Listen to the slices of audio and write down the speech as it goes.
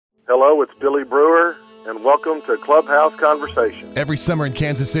Hello, it's Billy Brewer, and welcome to Clubhouse Conversation. Every summer in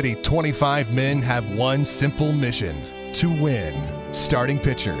Kansas City, 25 men have one simple mission: to win. Starting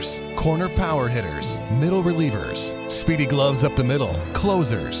pitchers, corner power hitters, middle relievers, speedy gloves up the middle,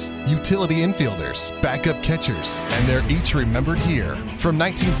 closers, utility infielders, backup catchers, and they're each remembered here. From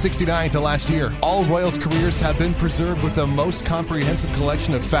 1969 to last year, all Royals careers have been preserved with the most comprehensive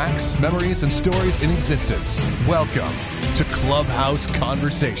collection of facts, memories, and stories in existence. Welcome to Clubhouse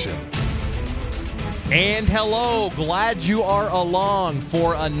Conversation. And hello, glad you are along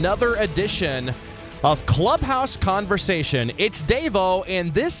for another edition of Clubhouse Conversation. It's Davo,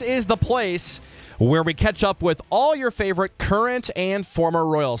 and this is the place where we catch up with all your favorite current and former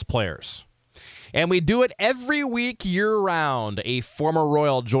Royals players. And we do it every week year-round. A former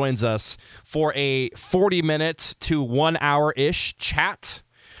Royal joins us for a 40-minute to 1 hour-ish chat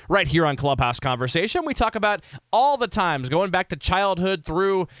right here on Clubhouse Conversation. We talk about all the times, going back to childhood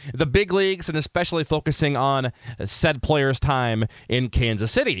through the big leagues, and especially focusing on said player's time in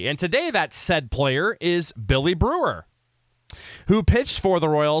Kansas City. And today that said player is Billy Brewer, who pitched for the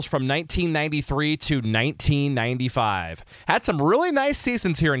Royals from 1993 to 1995. Had some really nice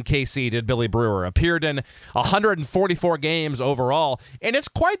seasons here in KC, did Billy Brewer. Appeared in 144 games overall, and it's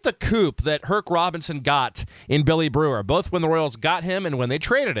quite the coup that Herc Robinson got in Billy Brewer, both when the Royals got him and when they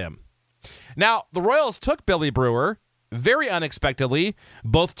traded him. Now, the Royals took Billy Brewer very unexpectedly,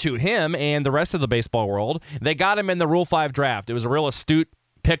 both to him and the rest of the baseball world. They got him in the Rule 5 draft. It was a real astute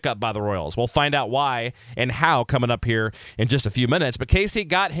pickup by the Royals. We'll find out why and how coming up here in just a few minutes. But Casey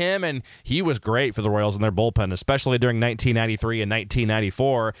got him, and he was great for the Royals in their bullpen, especially during 1993 and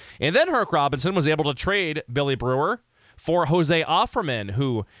 1994. And then Herc Robinson was able to trade Billy Brewer for Jose Offerman,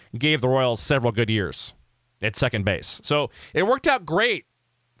 who gave the Royals several good years at second base. So it worked out great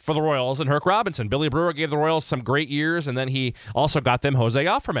for the Royals and Herc Robinson. Billy Brewer gave the Royals some great years, and then he also got them Jose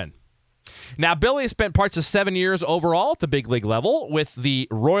Offerman. Now, Billy spent parts of 7 years overall at the big league level with the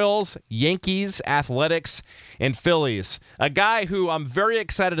Royals, Yankees, Athletics, and Phillies. A guy who I'm very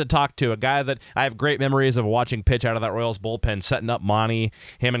excited to talk to, a guy that I have great memories of watching pitch out of that Royals bullpen, setting up Monty,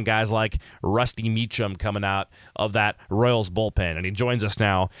 him and guys like Rusty Meacham coming out of that Royals bullpen. And he joins us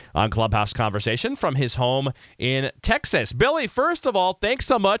now on Clubhouse Conversation from his home in Texas. Billy, first of all, thanks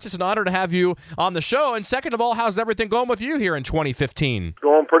so much. It's an honor to have you on the show. And second of all, how's everything going with you here in 2015?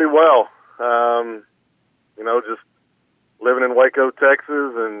 Going pretty well. Just living in Waco, Texas,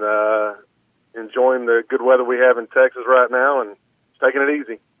 and enjoying the good weather we have in Texas right now, and taking it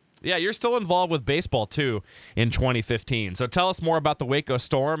easy. Yeah, you're still involved with baseball, too, in 2015. So tell us more about the Waco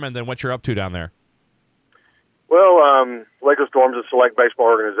Storm and then what you're up to down there. Well, Waco Storm's a select baseball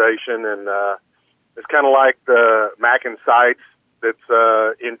organization, and it's kind of like the Mackin Sites that's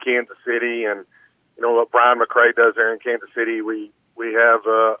in Kansas City, and what Brian McRae does there in Kansas City. We have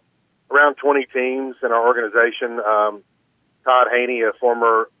around 20 teams in our organization. Todd Haney, a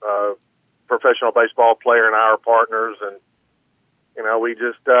former professional baseball player, and I are partners. And,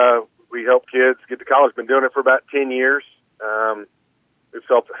 we help kids get to college. Been doing it for about 10 years. We've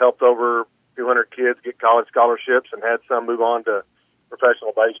helped over 200 kids get college scholarships and had some move on to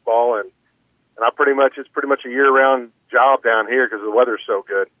professional baseball. And it's pretty much a year-round job down here because the weather's so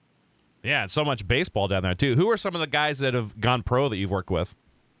good. Yeah, and so much baseball down there, too. Who are some of the guys that have gone pro that you've worked with?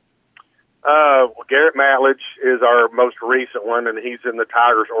 Garrett Matledge is our most recent one, and he's in the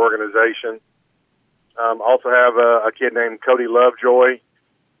Tigers organization. Also have a kid named Cody Lovejoy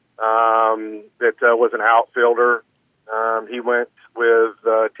that was an outfielder. He went with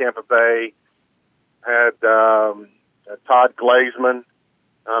Tampa Bay. Had Todd Glazman.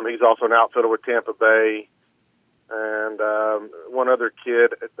 He's also an outfielder with Tampa Bay. And one other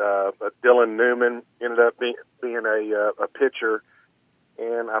kid, Dylan Newman, ended up being a pitcher.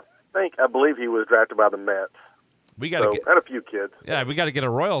 And I believe he was drafted by the Mets. Had a few kids. Yeah, we got to get a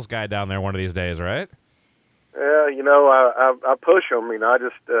Royals guy down there one of these days, right? Yeah, I push them.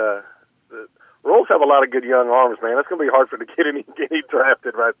 The Royals have a lot of good young arms, man. That's going to be hard for to get any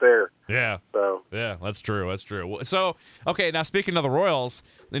drafted right there. Yeah. So yeah, that's true. So, okay, now speaking of the Royals,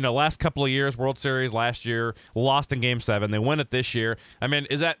 last couple of years, World Series last year, lost in Game 7. They win it this year. I mean,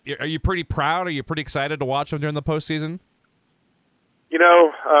 are you pretty proud? Are you pretty excited to watch them during the postseason?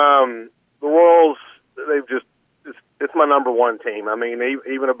 The Royals, it's my number one team. I mean,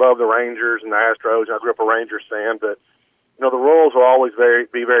 even above the Rangers and the Astros. I grew up a Rangers fan, but, the Royals will always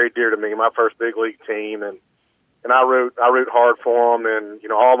be very dear to me, my first big league team, and I root hard for them, and,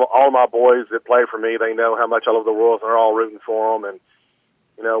 all my boys that play for me, they know how much I love the Royals, and they're all rooting for them, and,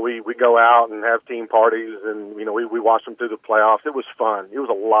 we go out and have team parties, and, we watch them through the playoffs. It was fun. It was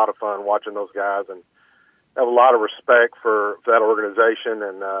a lot of fun watching those guys, and I have a lot of respect for that organization,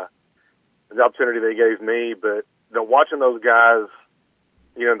 and and the opportunity they gave me. But watching those guys,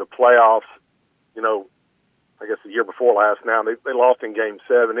 in the playoffs, I guess the year before last. Now they lost in Game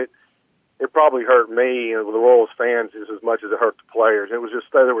 7. It probably hurt me and the Royals fans just as much as it hurt the players. It was just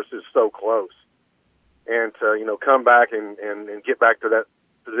so close, and to come back and get back to that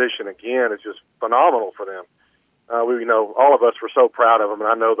position again is just phenomenal for them. All of us were so proud of them, and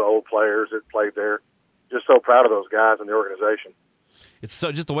I know the old players that played there, just so proud of those guys and the organization. It's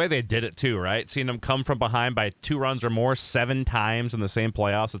so just the way they did it too, right? Seeing them come from behind by 2 runs or more 7 times in the same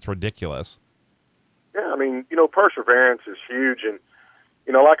playoffs, it's ridiculous. Yeah, I mean, perseverance is huge, and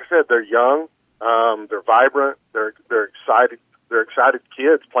like I said, they're young, they're vibrant, they're excited,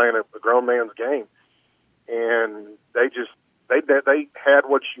 kids playing a grown man's game, and they had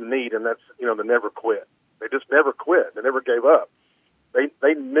what you need, and that's they never quit. They just never quit. They never gave up.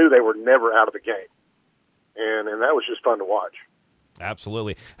 They knew they were never out of the game, and that was just fun to watch.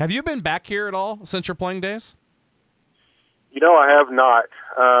 Absolutely. Have you been back here at all since your playing days? I have not.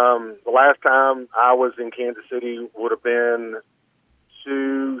 The last time I was in Kansas City would have been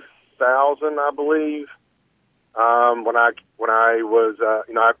 2000, I believe. When I was,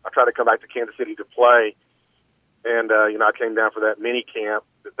 I tried to come back to Kansas City to play, and I came down for that mini camp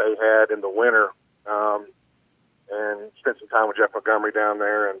that they had in the winter, and spent some time with Jeff Montgomery down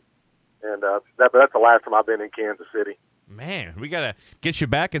there, and that's the last time I've been in Kansas City. Man, we gotta get you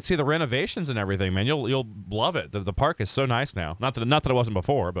back and see the renovations and everything, man. You'll love it. The park is so nice now. Not that it wasn't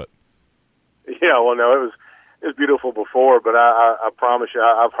before, but yeah, well, no, it was beautiful before, but I promise you,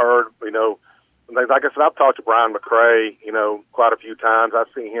 I've heard like I said, I've talked to Brian McRae, quite a few times. I've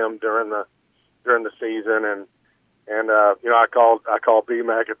seen him during the season, and I called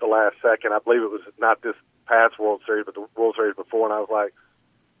BMAC at the last second. I believe it was not this past World Series, but the World Series before, and I was like,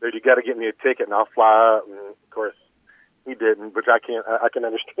 dude, you got to get me a ticket, and I'll fly up. And of course, he didn't, which I can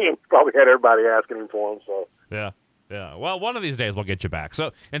understand. Probably had everybody asking him for him. So yeah. Well, one of these days we'll get you back.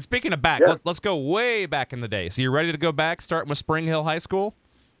 So, and speaking of back, let's go way back in the day. So, you ready to go back, starting with Spring Hill High School?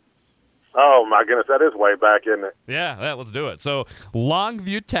 Oh my goodness, that is way back, isn't it? Yeah, let's do it. So,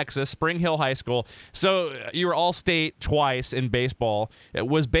 Longview, Texas, Spring Hill High School. So, you were all-state twice in baseball.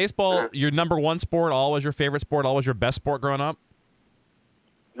 Was baseball your number one sport? Always your favorite sport? Always your best sport growing up?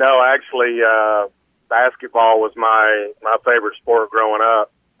 No, actually, basketball was my favorite sport growing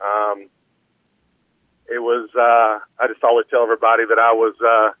up. It was, I just always tell everybody that I was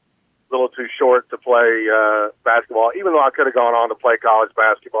a little too short to play basketball, even though I could have gone on to play college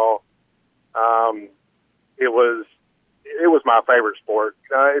basketball. It was my favorite sport.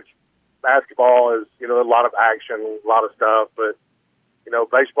 Basketball is, a lot of action, a lot of stuff, but,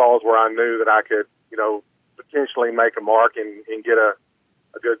 baseball is where I knew that I could, potentially make a mark and get a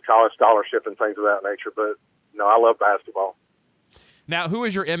good college scholarship and things of that nature. But, I love basketball. Now, who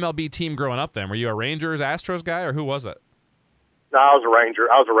was your MLB team growing up then? Were you a Rangers, Astros guy, or who was it? No, I was a Ranger.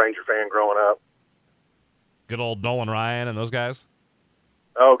 I was a Ranger fan growing up. Good old Nolan Ryan and those guys?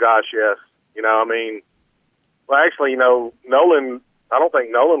 Oh, gosh, yes. Well, actually, Nolan, I don't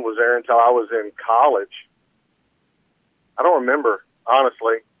think Nolan was there until I was in college. I don't remember,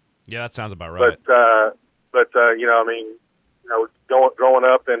 honestly. Yeah, that sounds about right. Growing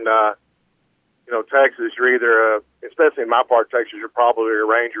up in, Texas, you're either, especially in my part of Texas, you're probably a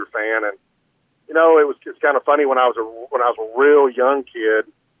Ranger fan. And, it's kind of funny when I was a real young kid,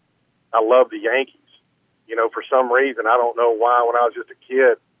 I loved the Yankees. For some reason, I don't know why, when I was just a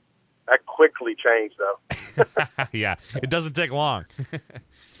kid, that quickly changed, though. Yeah, it doesn't take long.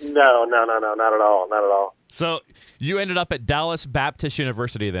 No, not at all. So you ended up at Dallas Baptist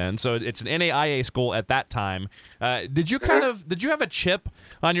University then. So it's an NAIA school at that time. Did you have a chip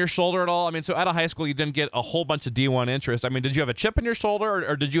on your shoulder at all? I mean, so out of high school, you didn't get a whole bunch of D1 interest. I mean, did you have a chip on your shoulder,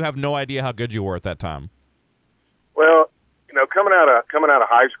 or did you have no idea how good you were at that time? Well, coming out of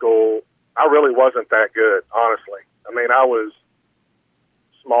high school, I really wasn't that good, honestly. I mean, I was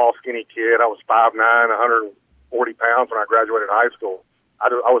a small, skinny kid. I was 5'9", 140 pounds when I graduated high school. I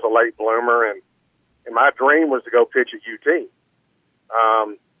was a late bloomer, and my dream was to go pitch at UT.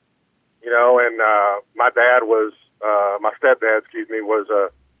 My dad was, my stepdad, was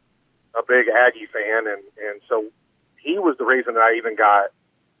a big Aggie fan, and so he was the reason that I even got,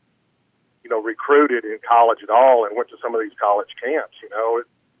 recruited in college at all and went to some of these college camps. The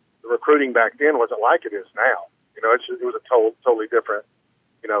recruiting back then wasn't like it is now. It was a totally different,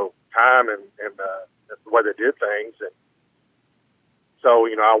 time and the way they did things. And so,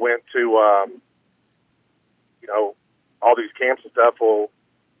 I went to, all these camps and stuff. Well,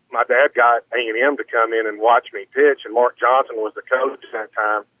 my dad got A&M to come in and watch me pitch, and Mark Johnson was the coach at that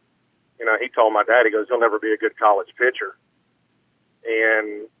time. He told my dad, he goes, he'll never be a good college pitcher.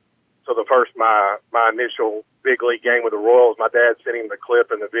 And so So my initial big league game with the Royals, my dad sent him the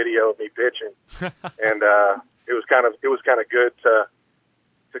clip and the video of me pitching, and it was kind of good to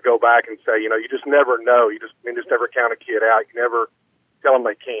go back and say, you just never know. You just never count a kid out. You never tell them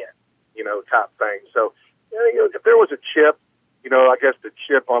they can't, type thing. So, if there was a chip, I guess the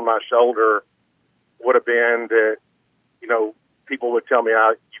chip on my shoulder would have been that, people would tell me,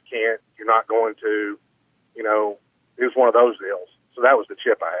 you can't, you're not going to, it was one of those deals. So that was the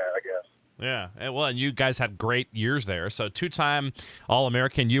chip I had, I guess. Yeah, and you guys had great years there. So 2-time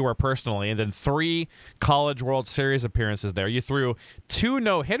All-American you were personally, and then 3 College World Series appearances there. You threw 2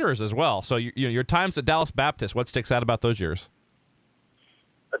 no-hitters as well. So your times at Dallas Baptist, what sticks out about those years?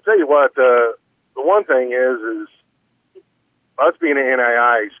 I tell you what, the one thing is us being an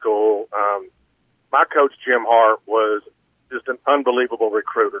NAIA school, my coach Jim Hart was just an unbelievable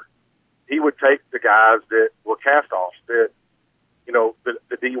recruiter. He would take the guys that were cast-offs that,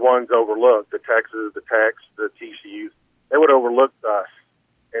 the D1s overlooked, the Texas, the Techs, the TCUs. They would overlook us,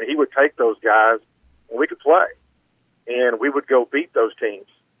 and he would take those guys, and we could play, and we would go beat those teams.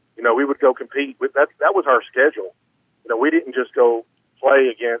 We would go compete with that. That was our schedule. We didn't just go play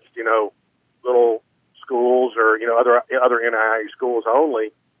against little schools or other NAIA schools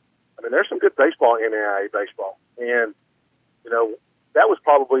only. I mean, there's some good baseball in NAIA baseball, and that was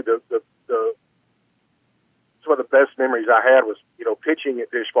probably the some of the best memories I had was, pitching at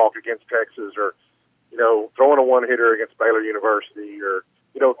Dish Falk against Texas or, throwing a one-hitter against Baylor University or,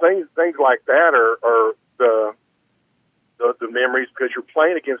 things like that are the memories because you're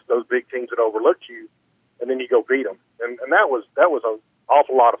playing against those big teams that overlooked you and then you go beat them. And that was an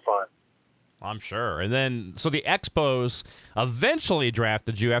awful lot of fun. I'm sure. And then, so the Expos eventually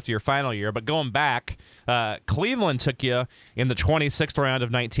drafted you after your final year, but going back, Cleveland took you in the 26th round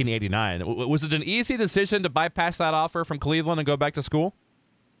of 1989. Was it an easy decision to bypass that offer from Cleveland and go back to school?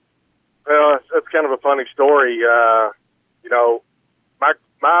 Well, it's kind of a funny story.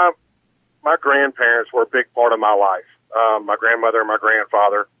 My grandparents were a big part of my life. My grandmother and my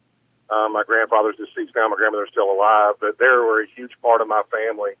grandfather. My grandfather's deceased now. My grandmother's still alive, but they were a huge part of my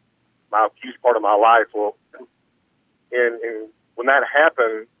family. A huge part of my life. Well, and when that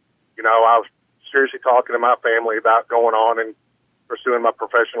happened, I was seriously talking to my family about going on and pursuing my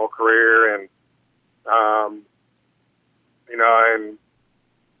professional career, and and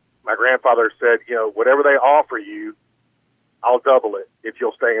my grandfather said, whatever they offer you, I'll double it if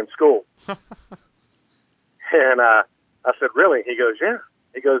you'll stay in school. And I said, really? He goes, yeah.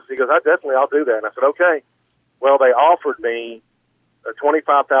 He goes, I'll do that. And I said, okay. Well, they offered me a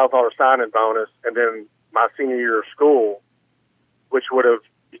 $25,000 signing bonus, and then my senior year of school, which would have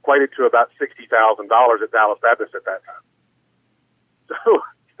equated to about $60,000 at Dallas Baptist at that time. So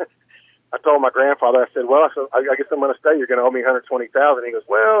I told my grandfather, I said, well, I guess I'm going to stay. You're going to owe me $120,000. He goes,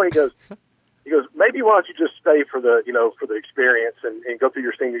 well, he goes, maybe why don't you just stay for the experience and go through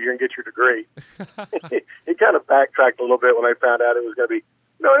your senior year and get your degree. He kind of backtracked a little bit when they found out it was going to be,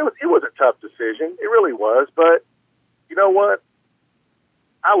 it was a tough decision. It really was. But you know what?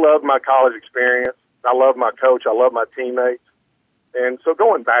 I love my college experience. I love my coach. I love my teammates. And so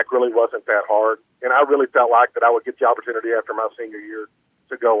going back really wasn't that hard. And I really felt like that I would get the opportunity after my senior year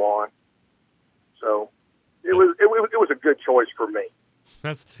to go on. So it was a good choice for me.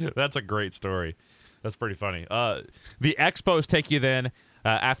 That's a great story. That's pretty funny. The Expos take you then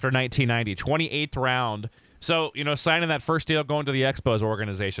after 1990, 28th round. So, signing that first deal, going to the Expos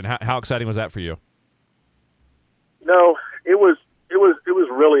organization, how exciting was that for you? It was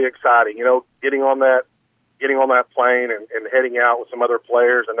really exciting, getting on that plane and heading out with some other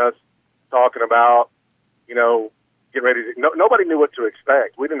players and us talking about, getting ready to, nobody knew what to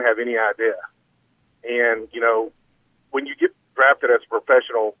expect. We didn't have any idea. And, when you get drafted as a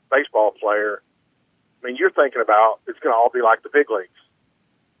professional baseball player, I mean, you're thinking about it's going to all be like the big leagues.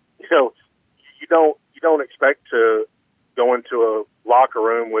 You don't expect to go into a locker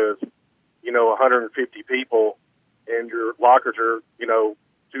room with, 150 people and your lockers are,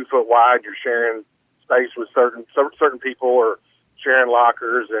 2 foot wide. You're sharing space with certain people or sharing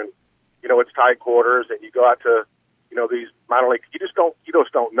lockers and, it's tight quarters and you go out to, these minor league, you just don't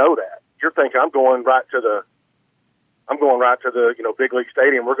know that. You're thinking I'm going right to the big league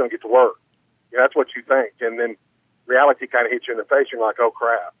stadium. We're going to get to work. That's what you think. And then reality kind of hits you in the face. You're like, oh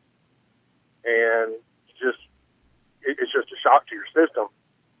crap. And it's just a shock to your system.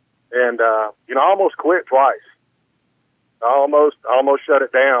 And, I almost quit twice. I almost shut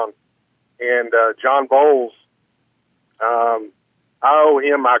it down. And, John Bowles, I owe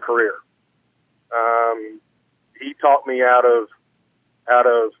him my career. He talked me out of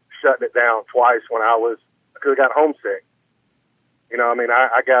shutting it down twice when I got homesick. You know, I mean,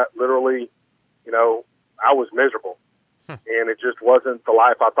 I got literally, you know, I was miserable, and it just wasn't the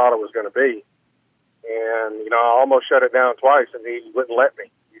life I thought it was going to be. And, you know, I almost shut it down twice, and he wouldn't let me.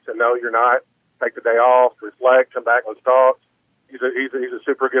 He said, no, you're not. Take the day off, reflect, come back, let's talk. He's a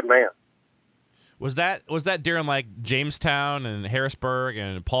super good man. Was that during like Jamestown and Harrisburg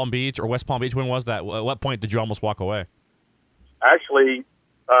and Palm Beach or West Palm Beach? When was that? At what point did you almost walk away? Actually,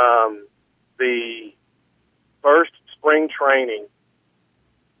 the first spring training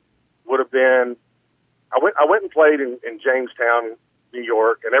would have been, I went and played in Jamestown, New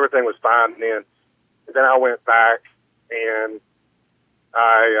York, and everything was fine then. And then I went back, and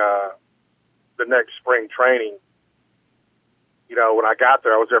the next spring training, you know, when I got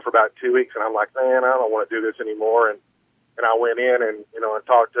there, I was there for about 2 weeks, and I'm like, man, I don't want to do this anymore. And I went in and, you know, and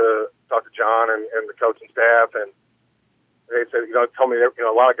talked to John and the coaching staff, and they said, you know, told me that, you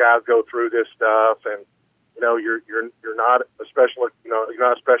know, a lot of guys go through this stuff, and, you know, you're not a special, you know, you're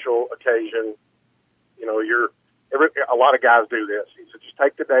not a special occasion. You know, a lot of guys do this. He said, just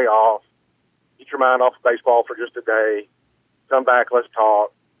take the day off, get your mind off of baseball for just a day, come back, let's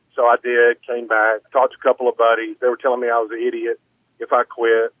talk. So I did, came back, talked to a couple of buddies. They were telling me I was an idiot if I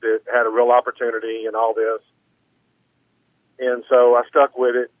quit, that had a real opportunity and all this. And so I stuck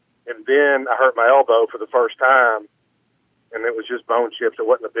with it. And then I hurt my elbow for the first time, and it was just bone chips. It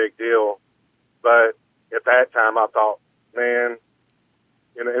wasn't a big deal. But at that time, I thought, man,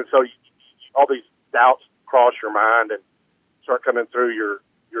 you know, and so all these doubts cross your mind and start coming through your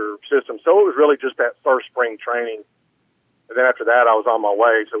system. So it was really just that first spring training. And then after that, I was on my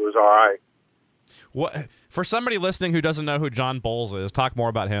way, so it was all right. What, for somebody listening who doesn't know who John Bowles is, talk more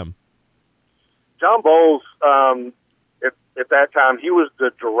about him. John Bowles, at that time, he was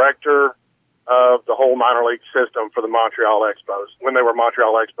the director of the whole minor league system for the Montreal Expos, when they were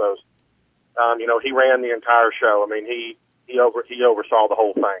Montreal Expos. You know, he ran the entire show. I mean, he oversaw the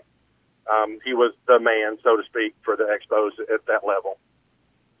whole thing. He was the man, so to speak, for the Expos at that level.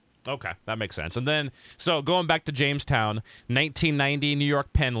 Okay, that makes sense. And then, so going back to Jamestown, 1990 New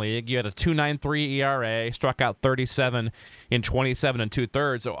York Penn League, you had a 2.93 ERA, struck out 37 in 27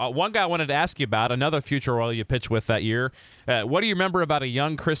 2/3. So one guy I wanted to ask you about, another future role you pitched with that year. What do you remember about a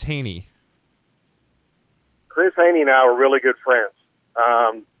young Chris Haney? Chris Haney and I were really good friends.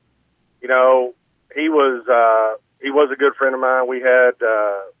 You know, he was a good friend of mine. We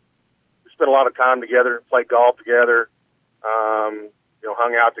spent a lot of time together, played golf together. You know,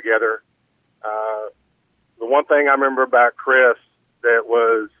 hung out together. The one thing I remember about Chris that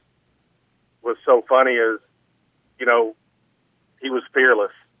was so funny is, you know, he was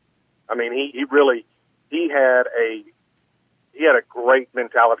fearless. I mean, he had a great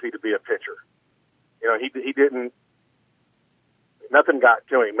mentality to be a pitcher. You know, he didn't, nothing got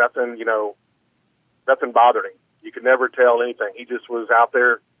to him, nothing bothered him. You could never tell anything. He just was out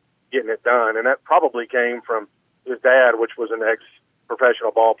there getting it done. And that probably came from his dad, which was an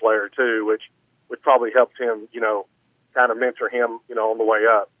ex-professional ball player too, which probably helped him, you know, kind of mentor him, you know, on the way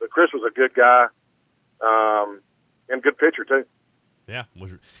up. But Chris was a good guy, and good pitcher too. Yeah,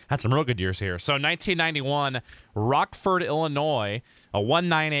 had some real good years here. So 1991, Rockford, Illinois, a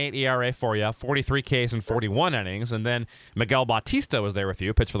 1.98 ERA for you, 43 Ks and 41 innings. And then Miguel Bautista was there with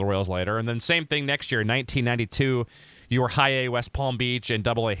you, pitched for the Royals later. And then same thing next year, 1992, you were High A West Palm Beach and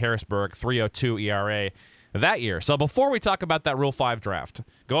Double A Harrisburg, 3.02 ERA. That year. So before we talk about that Rule 5 draft,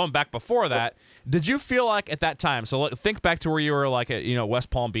 going back before that, did you feel like at that time, so think back to where you were like at, you know, West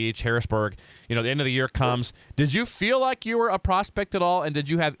Palm Beach, Harrisburg, you know, the end of the year comes, did you feel like you were a prospect at all, and did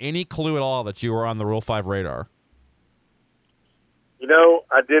you have any clue at all that you were on the Rule 5 radar? You know,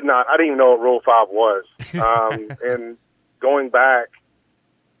 I did not. I didn't even know what Rule 5 was. And going back,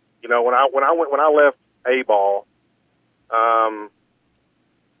 you know, when I left A-ball, and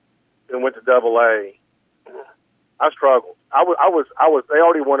went to Double A, I struggled. I was. They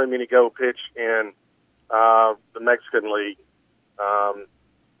already wanted me to go pitch in the Mexican League. I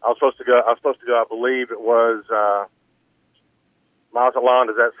was supposed to go. I believe it was Mazatlan.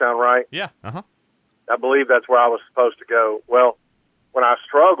 Does that sound right? Yeah. I believe that's where I was supposed to go. Well, when I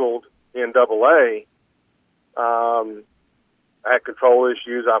struggled in Double A, I had control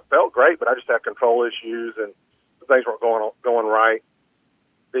issues. I felt great, but I just had control issues, and things weren't going right.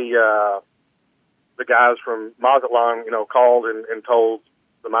 The guys from Mazatlan, you know, called and told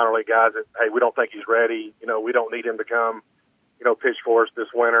the minor league guys that, hey, we don't think he's ready. You know, we don't need him to come, you know, pitch for us this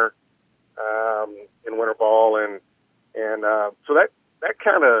winter in winter ball, and so that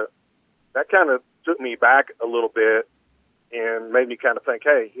kind of took me back a little bit and made me kind of think,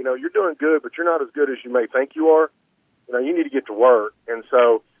 hey, you know, you're doing good, but you're not as good as you may think you are. You know, you need to get to work. And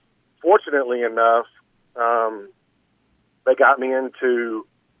so, fortunately enough, they got me into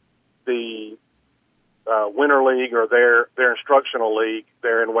the Winter League, or their instructional league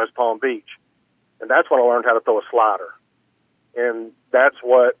there in West Palm Beach. And that's when I learned how to throw a slider. And that's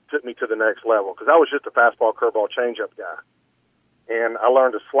what took me to the next level, because I was just a fastball, curveball, changeup guy. And I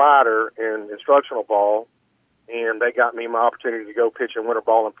learned a slider in instructional ball, and they got me my opportunity to go pitch in winter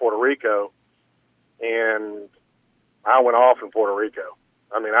ball in Puerto Rico. And I went off in Puerto Rico.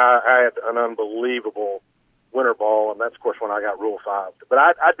 I mean, I had an unbelievable winter ball, and that's, of course, when I got Rule 5. But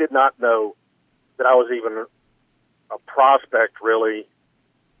I did not know that I was even a prospect, really.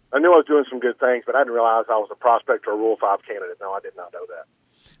 I knew I was doing some good things, but I didn't realize I was a prospect or a Rule 5 candidate. No, I did not know that.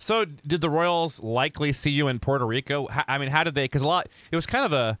 So did the Royals likely see you in Puerto Rico? I mean, how did they? Because it was kind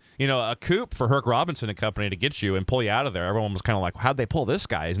of a coup for Herc Robinson and company to get you and pull you out of there. Everyone was kind of like, how'd they pull this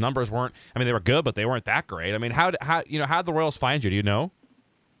guy? His numbers weren't. I mean, they were good, but they weren't that great. I mean, how'd the Royals find you? Do you know?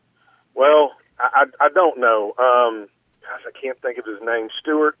 Well, I don't know. Gosh, I can't think of his name.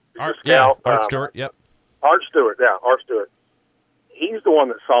 Stewart. Art Stewart. Yep. Art Stewart. Yeah, Art Stewart. He's the one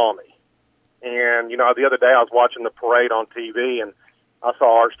that saw me. And the other day I was watching the parade on TV, and I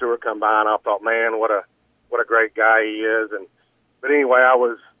saw Art Stewart come by, and I thought, man, what a great guy he is. But anyway, I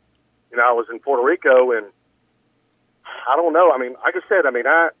was in Puerto Rico, and I don't know. I mean, like I said, I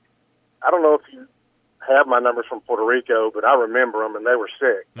don't know if you have my numbers from Puerto Rico, but I remember them, and they were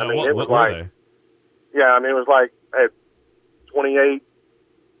sick. No, it was like, it was like I had 28.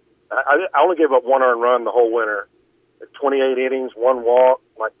 I only gave up one earned run the whole winter. 28 innings, one walk,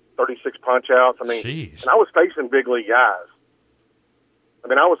 like 36 punch outs. I mean, jeez. And I was facing big league guys. I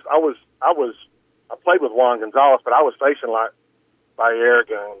mean, I played with Juan Gonzalez, but I was facing like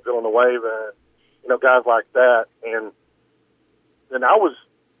Baerga and Villanueva, guys like that, and I was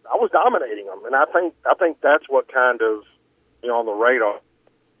dominating them, and I think that's what kind of on the radar.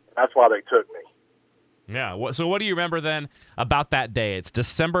 That's why they took me. Yeah. So what do you remember then about that day? It's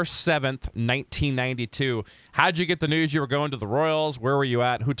December 7th, 1992. How'd you get the news you were going to the Royals? Where were you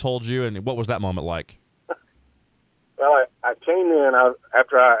at? Who told you? And what was that moment like? Well, I came in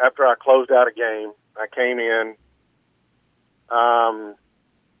after I closed out a game. I came in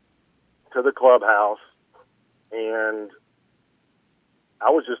to the clubhouse, and I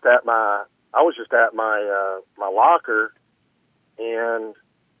was just at my my locker, and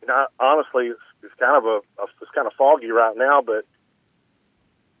honestly, it's kind of foggy right now, but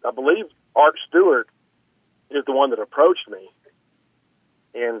I believe Art Stewart is the one that approached me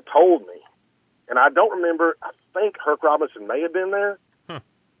and told me. And I don't remember. I think Herc Robinson may have been there,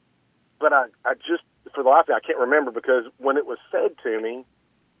 but I just, for the life of me, I can't remember, because when it was said to me,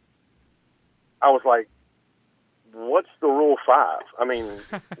 I was like, "What's the Rule 5? I mean,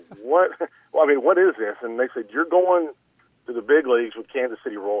 what? Well, I mean, what is this?" And they said, "You're going to the big leagues with Kansas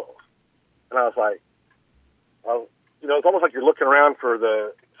City Royals." And I was like, well, it's almost like you're looking around for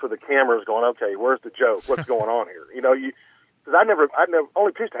the cameras, going, "Okay, where's the joke? What's going on here?" Because I never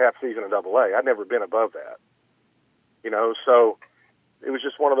only pitched a half season in AA. I'd never been above that. So it was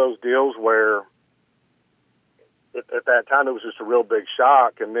just one of those deals where at that time it was just a real big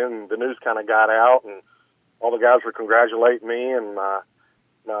shock, and then the news kind of got out, and all the guys were congratulating me, and my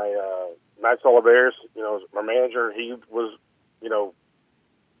Max Olivares, my manager, he was,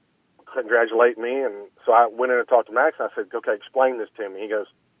 congratulating me, and so I went in and talked to Max, and I said, "Okay, explain this to me." He goes,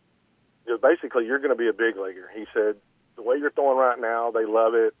 "Basically, you're going to be a big leaguer." He said, "The way you're throwing right now, they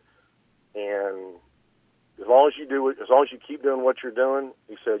love it, and as long as you do it, as long as you keep doing what you're doing,"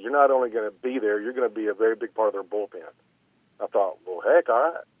 he said, "you're not only going to be there, you're going to be a very big part of their bullpen." I thought, well, heck,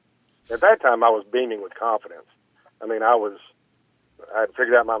 all right. At that time, I was beaming with confidence. I mean, I had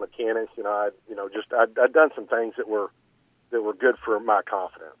figured out my mechanics. I'd done some things that were good for my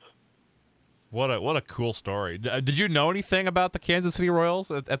confidence. What a cool story. Did you know anything about the Kansas City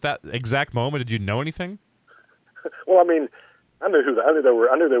Royals at that exact moment? Did you know anything? Well, I mean, I knew they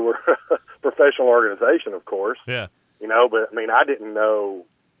were a professional organization, of course. Yeah. But I mean, I didn't know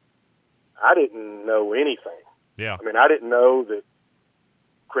anything. Yeah. I mean, I didn't know that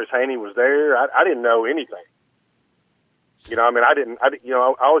Chris Haney was there. I didn't know anything.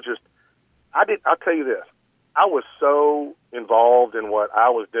 I'll tell you this. I was so involved in what I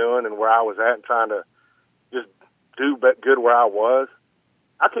was doing and where I was at and trying to just do good where I was.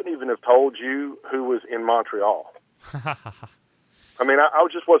 I couldn't even have told you who was in Montreal. I mean, I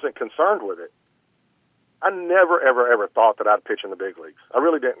just wasn't concerned with it. I never, ever, ever thought that I'd pitch in the big leagues. I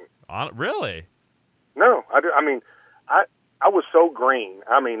really didn't. Really? No. I was so green.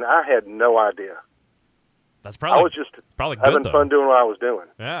 I mean, I had no idea. That's probably I was just probably having good, fun doing what I was doing.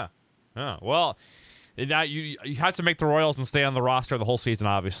 Yeah. Well, now you had to make the Royals and stay on the roster the whole season,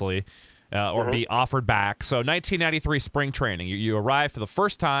 obviously. or be offered back. So 1993 spring training, you arrived for the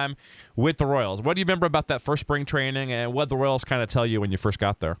first time with the Royals. What do you remember about that first spring training, and what did the Royals kind of tell you when you first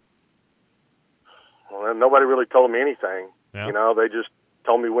got there? Well, nobody really told me anything. Yeah. You know, they just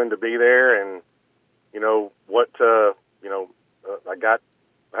told me when to be there, and you know what.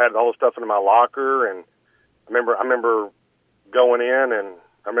 I had all the stuff in my locker, and I remember going in, and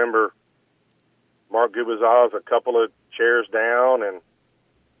I remember Mark Gubicza a couple of chairs down, and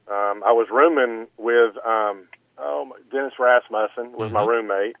I was rooming with Dennis Rasmussen was my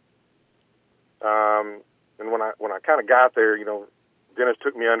roommate. And when I kind of got there, you know, Dennis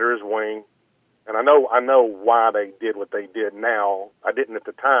took me under his wing, and I know why they did what they did now. I didn't at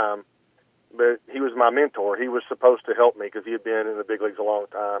the time, but he was my mentor. He was supposed to help me because he had been in the big leagues a long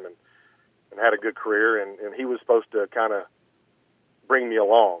time and had a good career, and he was supposed to kind of bring me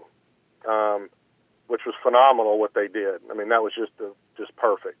along, which was phenomenal what they did. I mean, that was just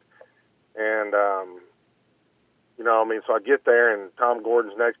perfect. And, you know, I mean, so I get there, and Tom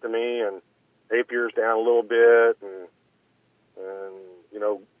Gordon's next to me, and Apier's down a little bit, and you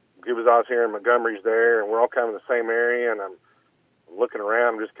know, Gubicza's here, and Montgomery's there, and we're all kind of in the same area, and I'm looking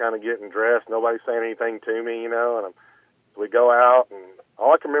around, I'm just kind of getting dressed. Nobody's saying anything to me, you know, and so we go out, and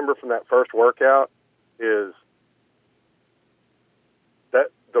all I can remember from that first workout is that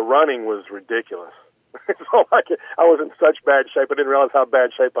the running was ridiculous. So I was in such bad shape, I didn't realize how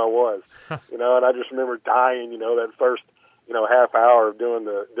bad shape I was, you know, and I just remember dying, you know, that first, you know, half hour of doing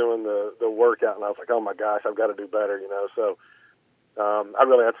the workout, and I was like, oh my gosh, I've got to do better, you know. So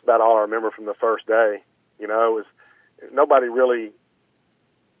that's about all I remember from the first day. You know, it was nobody really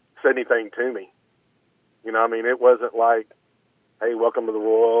said anything to me. You know, I mean, it wasn't like, hey, welcome to the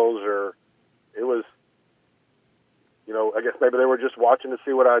Royals, or it was, you know, I guess maybe they were just watching to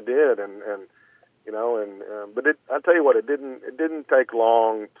see what I did, and you know, but I tell you what, it didn't take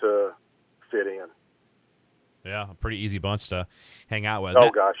long to fit in. Yeah, a pretty easy bunch to hang out with.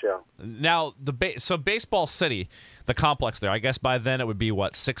 Oh, gosh, yeah. Now, so Baseball City, the complex there, I guess by then it would be,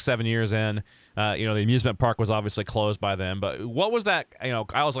 6-7 years in. You know, the amusement park was obviously closed by then. But what was that, you know,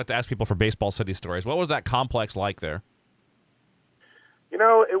 I always like to ask people for Baseball City stories. What was that complex like there? You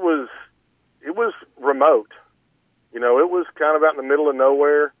know, it was remote. You know, it was kind of out in the middle of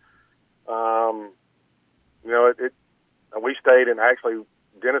nowhere. You know, we stayed in, actually,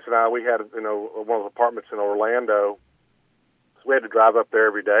 Dennis and I, we had, you know, one of the apartments in Orlando, so we had to drive up there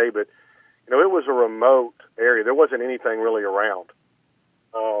every day. But, you know, it was a remote area. There wasn't anything really around.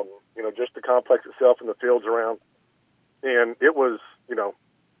 You know, just the complex itself and the fields around. And it was, you know,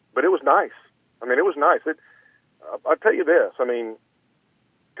 but it was nice. I mean, it was nice. I'll tell you this. I mean,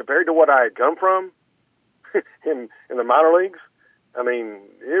 compared to what I had come from in the minor leagues, I mean,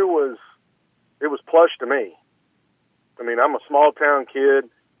 it was plush to me. I mean, I'm a small town kid,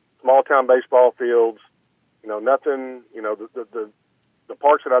 small town baseball fields, you know, nothing, you know, the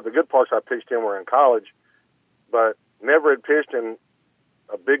parks the good parks I pitched in were in college, but never had pitched in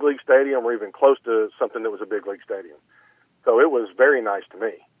a big league stadium or even close to something that was a big league stadium. So it was very nice to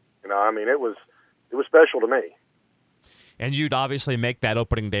me. You know, I mean, it was special to me. And you'd obviously make that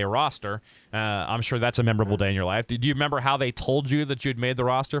opening day roster. I'm sure that's a memorable day in your life. Do you remember how they told you that you'd made the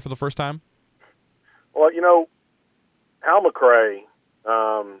roster for the first time? Well, you know, Hal McRae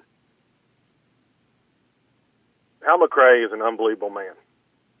is an unbelievable man.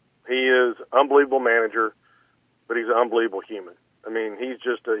 He is an unbelievable manager, but he's an unbelievable human. I mean, he's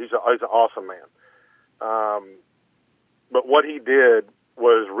an awesome man. But what he did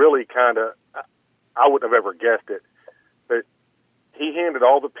was really kind of, I wouldn't have ever guessed it, but he handed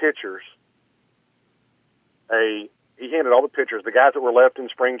all the pitchers, the guys that were left in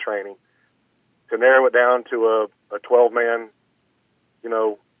spring training, to narrow it down to a 12-man, you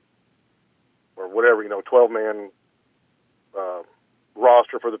know, or whatever, you know, 12-man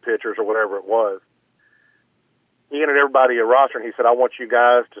roster for the pitchers or whatever it was. He handed everybody a roster, and he said, I want you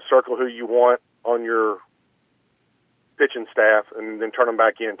guys to circle who you want on your pitching staff and then turn them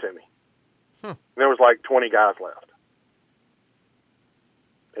back in to me. And there was like 20 guys left.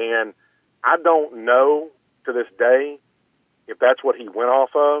 And I don't know to this day if that's what he went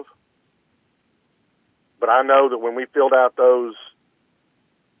off of, but I know that when we filled out those,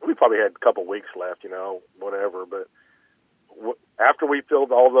 we probably had a couple weeks left, you know, whatever. But after we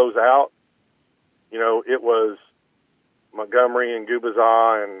filled all those out, you know, it was Montgomery and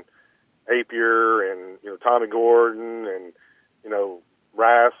Gubicza and Apier and, you know, Tommy Gordon and, you know,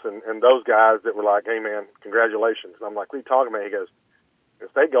 Rass and those guys that were like, hey, man, congratulations. And I'm like, what are you talking about? He goes,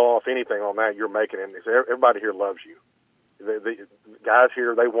 if they go off anything on that, you're making it. Everybody here loves you. The guys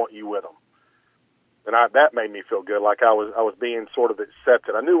here, they want you with them. And that made me feel good, like I was being sort of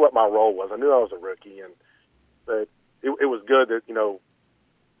accepted. I knew what my role was. I knew I was a rookie, and that it was good that,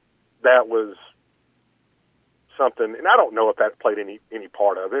 that was something. And I don't know if that played any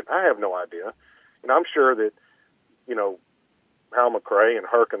part of it. I have no idea. And I'm sure that, Hal McRae and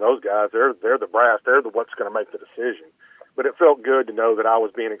Herc and those guys, they're the brass. They're the what's going to make the decision. But it felt good to know that I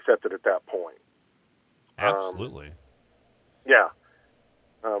was being accepted at that point. Absolutely. Yeah.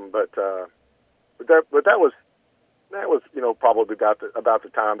 But that was probably about the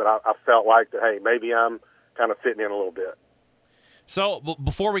time that I felt like that, hey, maybe I'm kind of fitting in a little bit. So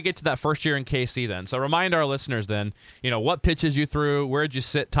before we get to that first year in KC then, so remind our listeners then, what pitches you threw, where'd you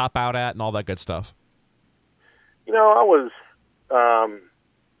sit top out at, and all that good stuff.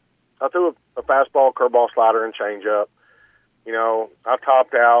 I threw a fastball, curveball, slider, and changeup. I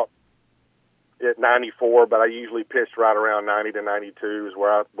topped out at 94, but I usually pitched right around 90 to 92 is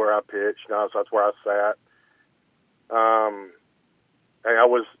where I pitched. So that's where I sat. And I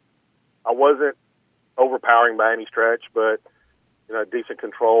wasn't overpowering by any stretch, but decent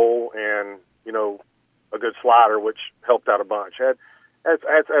control and a good slider, which helped out a bunch. Had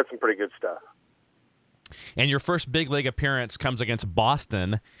some pretty good stuff. And your first big league appearance comes against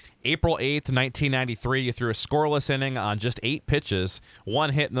Boston. April 8th, 1993, you threw a scoreless inning on just 8 pitches.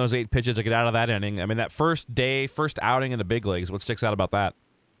 1 hit in those 8 pitches to get out of that inning. I mean, that first outing in the big leagues, what sticks out about that?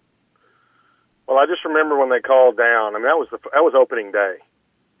 Well, I just remember when they called down. I mean, that was opening day.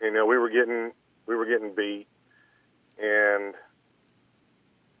 We were getting beat, and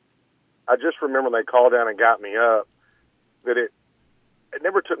I just remember when they called down and got me up that it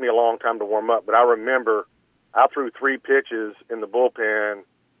never took me a long time to warm up, but I remember I threw 3 pitches in the bullpen.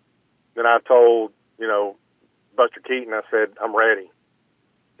 Then I told, Buster Keaton, I said, I'm ready.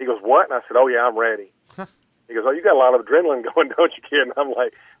 He goes, what? And I said, oh, yeah, I'm ready. He goes, oh, you got a lot of adrenaline going, don't you, kid? And I'm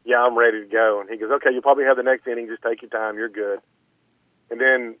like, yeah, I'm ready to go. And he goes, okay, you'll probably have the next inning. Just take your time. You're good. And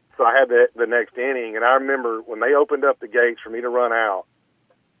then, so I had the next inning, and I remember when they opened up the gates for me to run out,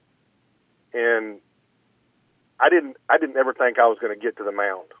 and I didn't ever think I was going to get to the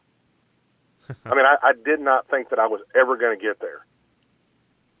mound. I mean, I did not think that I was ever going to get there.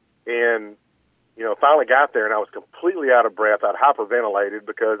 And, finally got there, and I was completely out of breath. I'd hyperventilated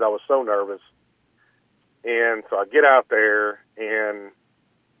because I was so nervous. And so I get out there, and,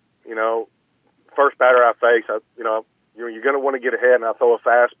 first batter I face, you're going to want to get ahead, and I throw a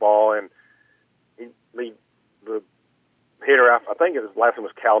fastball, and the hitter, I think his last name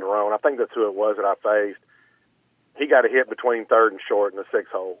was Calderon. I think that's who it was that I faced. He got a hit between third and short in the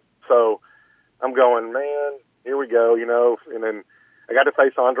 6th hole. So I'm going, man, here we go, and then I got to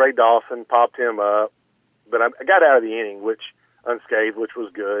face Andre Dawson, popped him up, but I got out of the inning, unscathed, which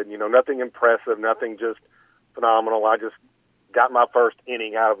was good. Nothing impressive, nothing just phenomenal. I just got my first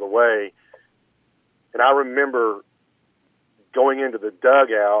inning out of the way. And I remember going into the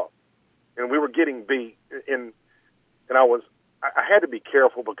dugout, and we were getting beat, and I had to be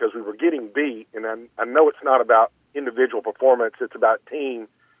careful because we were getting beat, and I know it's not about individual performance, it's about team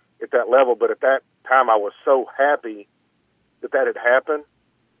at that level, but at that time I was so happy that had happened.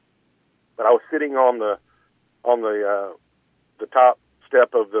 But I was sitting on the top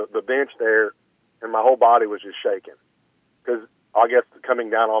step of the bench there, and my whole body was just shaking because I guess coming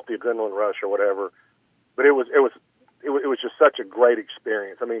down off the adrenaline rush or whatever. But it was just such a great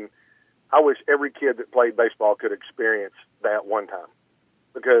experience. I mean, I wish every kid that played baseball could experience that one time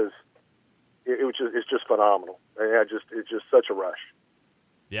because it's just phenomenal. It's just such a rush.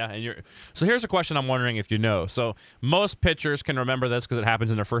 Yeah, and so here's a question I'm wondering if you know. So most pitchers can remember this because it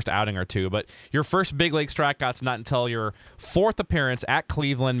happens in their first outing or two, but your first big league strikeout's not until your 4th appearance at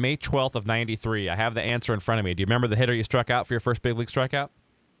Cleveland, May 12th of 93. I have the answer in front of me. Do you remember the hitter you struck out for your first big league strikeout?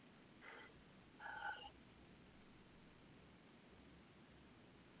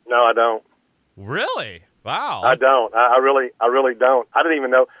 No, I don't. Really? Wow. I don't. I really don't. I didn't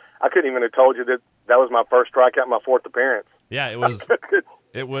even know. I couldn't even have told you that was my first strikeout, my 4th appearance. Yeah, it was.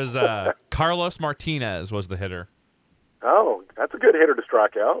 It was Carlos Martinez was the hitter. Oh, that's a good hitter to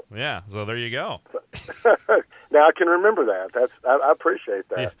strike out. Yeah, so there you go. Now I can remember that. I appreciate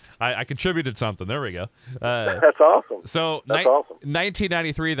that. Yeah, I contributed something. There we go. That's awesome. So that's awesome.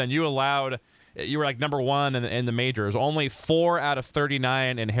 1993, then you were like number 1 in the majors. Only 4 out of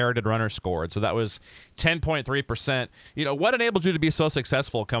 39 inherited runners scored. So that was 10.3%. What enabled you to be so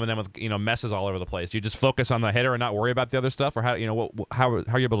successful coming in with messes all over the place? Do you just focus on the hitter and not worry about the other stuff, or how are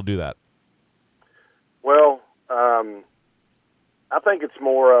you able to do that? Well, I think it's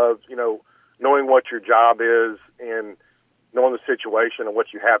more of knowing what your job is and knowing the situation and what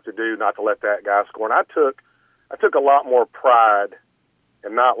you have to do not to let that guy score. And I took a lot more pride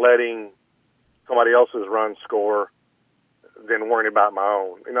in not letting somebody else's run score than worrying about my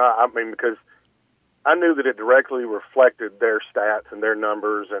own. I mean, because I knew that it directly reflected their stats and their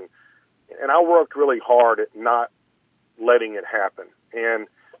numbers, and I worked really hard at not letting it happen. And,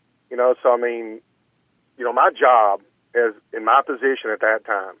 so I mean, my job as in my position at that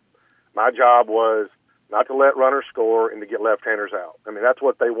time, my job was not to let runners score and to get left-handers out. I mean, that's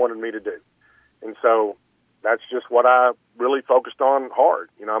what they wanted me to do. And so that's just what I really focused on hard.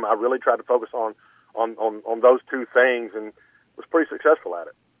 I really tried to focus on those two things and was pretty successful at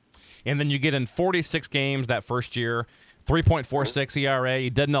it. And then you get in 46 games that first year, 3.46 ERA. You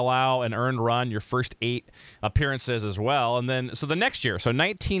didn't allow an earned run your first 8 appearances as well. And then, so the next year, so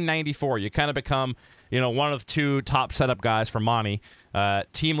 1994, you kind of become, one of the 2 top setup guys for Monty.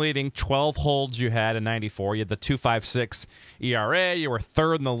 Team leading 12 holds you had in 94. You had the 2.56 ERA. You were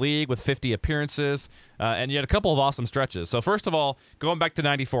 3rd in the league with 50 appearances. And you had a couple of awesome stretches. So first of all, going back to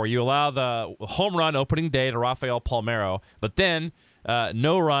 94, you allow the home run opening day to Rafael Palmeiro, but then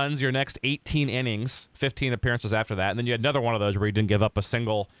no runs your next 18 innings, 15 appearances after that. And then you had another one of those where you didn't give up a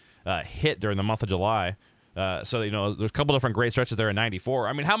single hit during the month of July. So, there's a couple different great stretches there in 94.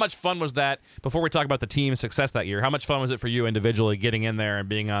 I mean, how much fun was that, before we talk about the team's success that year, how much fun was it for you individually getting in there and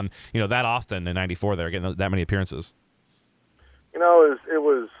being on, that often in 94 there, getting that many appearances? It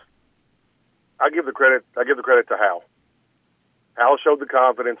was I give the credit to Hal. Hal showed the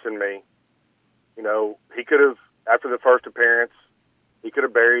confidence in me. He could have, after the first appearance, he could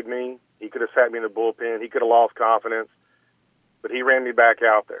have buried me. He could have sat me in the bullpen. He could have lost confidence. But he ran me back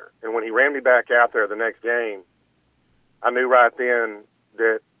out there. And when he ran me back out there the next game, I knew right then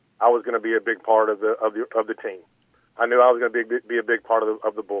that I was going to be a big part of the team. I knew I was going to be a big part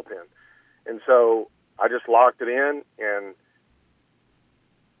of the bullpen. And so I just locked it in. And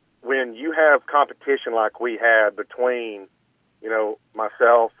when you have competition like we had between,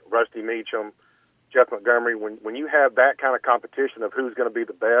 myself, Rusty Meacham, Jeff Montgomery, when you have that kind of competition of who's going to be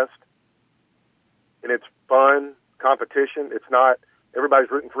the best, and it's fun competition, it's not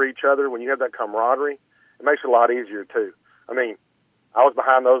everybody's rooting for each other. When you have that camaraderie, it makes it a lot easier too. I mean, I was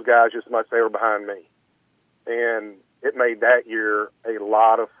behind those guys just as much as they were behind me, and it made that year a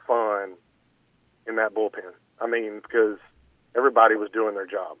lot of fun in that bullpen. I mean, because everybody was doing their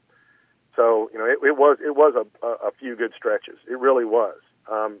job. So it was a few good stretches. It really was.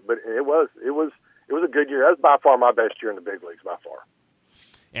 But it was a good year. That was by far my best year in the big leagues, by far.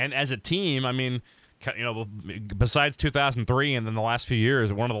 And as a team, I mean, besides 2003 and then the last few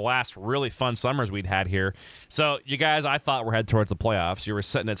years, one of the last really fun summers we'd had here. So you guys, I thought, were headed towards the playoffs. You were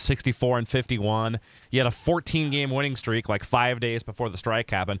sitting at 64-51. You had a 14-game winning streak like 5 days before the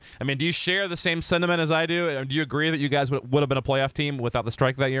strike happened. I mean, do you share the same sentiment as I do? Do you agree that you guys would have been a playoff team without the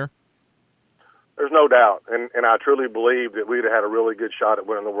strike that year? There's no doubt, and I truly believe that we'd have had a really good shot at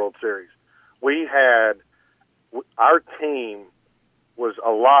winning the World Series. Our team was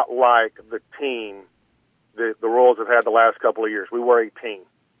a lot like the team that the Royals have had the last couple of years. We were a team.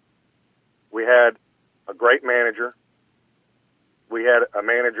 We had a great manager. We had a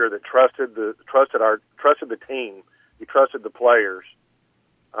manager that trusted the team. He trusted the players.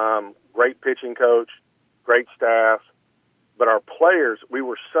 Great pitching coach, great staff. But our players, we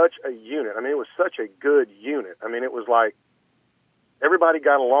were such a unit. I mean, it was such a good unit. I mean, it was like everybody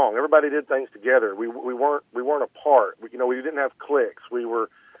got along. Everybody did things together. We weren't apart. We didn't have cliques.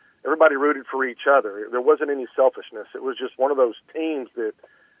 Everybody rooted for each other. There wasn't any selfishness. It was just one of those teams that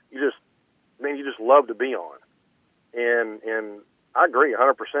you just love to be on. And I agree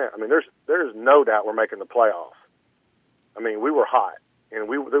 100%. I mean, there's no doubt we're making the playoffs. I mean, we were hot, and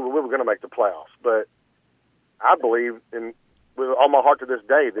we were going to make the playoffs. But I believe with all my heart to this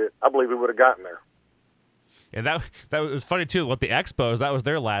day that I believe we would have gotten there. And that was funny too. With the Expos, that was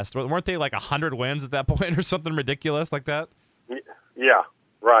their last. Weren't they like 100 wins at that point or something ridiculous like that? Yeah,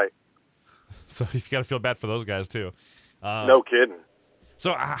 right. So you've got to feel bad for those guys too. No kidding.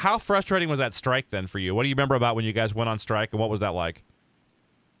 So how frustrating was that strike then for you? What do you remember about when you guys went on strike, and what was that like?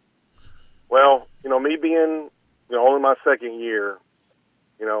 Well, me being only my second year,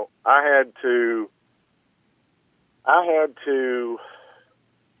 I had to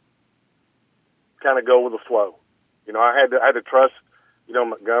kind of go with the flow. I had to trust,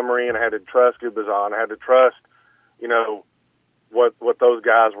 Montgomery, and I had to trust Gubazan. I had to trust, what those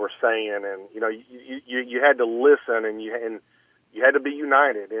guys were saying, and you had to listen, and you had to be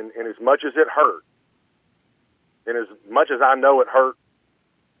united. And as much as it hurt, and as much as I know it hurt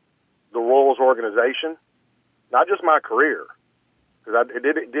the Royals organization, not just my career, because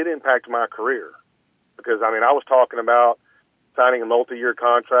it did impact my career. Because I was talking about signing a multi-year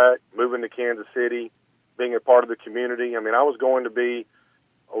contract, moving to Kansas City, being a part of the community. I was going to be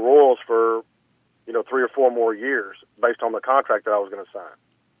a Royals for 3 or 4 more years based on the contract that I was going to sign,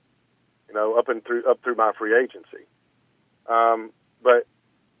 up through my free agency. But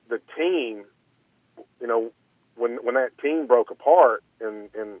the team, when that team broke apart and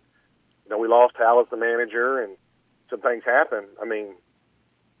we lost Hal as the manager and some things happened, I mean,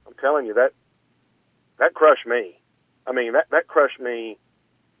 I'm telling you, that crushed me. I mean, that crushed me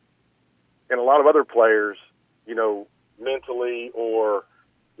and a lot of other players, mentally or,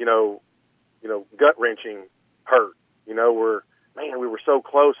 gut-wrenching hurt. We were so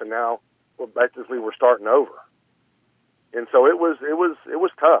close, and now basically we're starting over. And so it was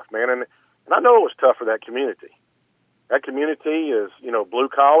tough, man. And I know it was tough for that community. That community is, blue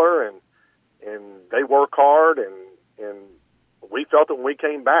collar and they work hard and we felt it when we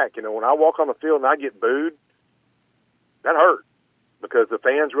came back. When I walk on the field and I get booed, that hurt because the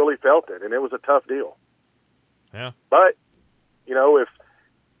fans really felt it, and it was a tough deal. Yeah. But, if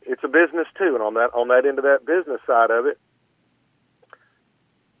it's a business too, and on that end of that business side of it,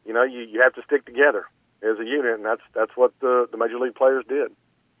 you have to stick together as a unit, and that's what the Major League players did.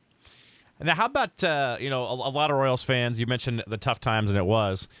 Now, how about, a lot of Royals fans, you mentioned the tough times, and it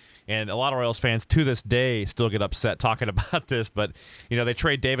was, and a lot of Royals fans to this day still get upset talking about this, but, they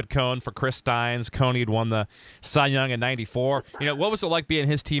trade David Cone for Chris Steins. Cone had won the Cy Young in '94. What was it like being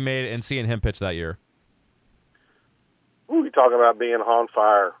his teammate and seeing him pitch that year? Ooh, you talking about being on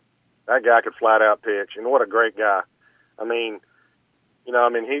fire. That guy could flat out pitch, and what a great guy. I mean, he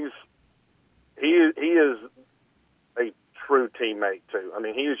is a true teammate too. I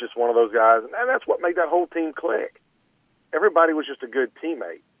mean, he was just one of those guys, and that's what made that whole team click. Everybody was just a good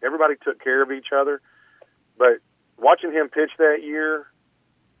teammate. Everybody took care of each other. But watching him pitch that year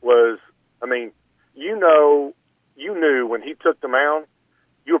was, you knew when he took the mound,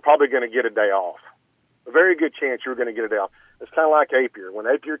 you were probably going to get a day off. A very good chance you were going to get a day off. It's kind of like Apier. When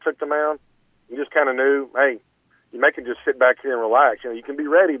Apier took the mound, you just kind of knew, hey, you may can just sit back here and relax. You can be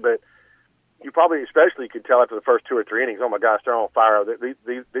ready, but you probably especially could tell after the first 2 or 3 innings, oh my gosh, they're on fire. This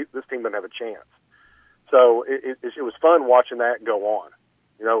team doesn't have a chance. So it was fun watching that go on.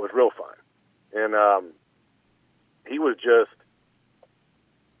 It was real fun. And he was just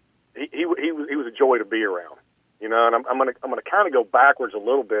he was a joy to be around. And I'm gonna kind of go backwards a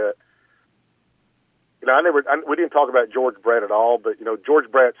little bit. We didn't talk about George Brett at all, but George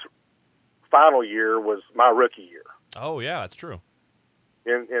Brett's final year was my rookie year. Oh yeah, that's true.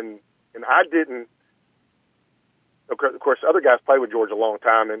 And I didn't. Of course, other guys played with George a long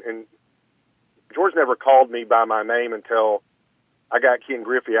time, and George never called me by my name until I got Ken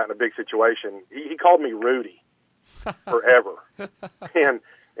Griffey out in a big situation. He called me Rudy forever, and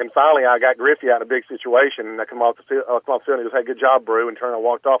finally I got Griffey out in a big situation, and I come off the field, and he goes, "Hey, good job, Brew," and turned and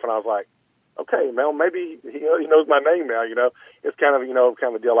walked off, and I was like, "Okay, Mel, maybe he knows my name now." It's kind of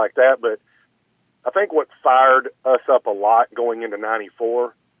a deal like that. But I think what fired us up a lot going into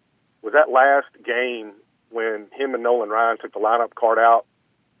 '94 was that last game when him and Nolan Ryan took the lineup card out,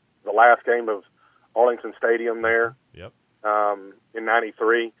 the last game of Arlington Stadium there. Yep. In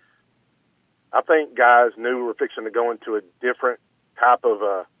 '93. I think guys knew we were fixing to go into a different type of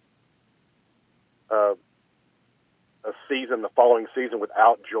a season, the following season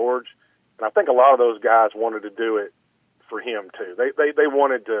without George. And I think a lot of those guys wanted to do it for him too. They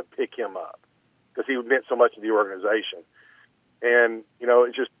wanted to pick him up because he meant so much to the organization. And,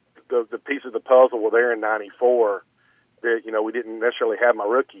 it's just the pieces of the puzzle were there in '94 that, we didn't necessarily have my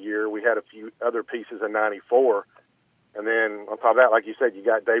rookie year. We had a few other pieces in '94. And then on top of that, like you said, you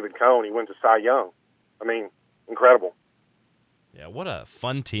got David Cone. He went to Cy Young. Incredible. Yeah, what a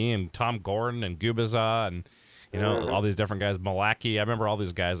fun team. Tom Gordon and Gubiza and, all these different guys. Malaki. I remember all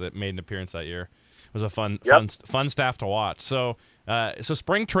these guys that made an appearance that year. It was a fun staff to watch. So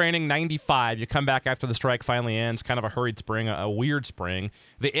spring training, '95. You come back after the strike finally ends. Kind of a hurried spring, a weird spring.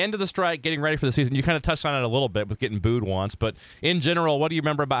 The end of the strike, getting ready for the season. You kind of touched on it a little bit with getting booed once, but in general, what do you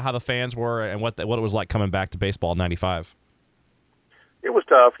remember about how the fans were and what it was like coming back to baseball in '95? It was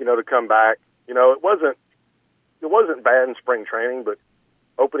tough, to come back. It wasn't bad in spring training, but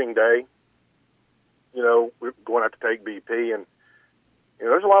opening day, we're going out to take BP, and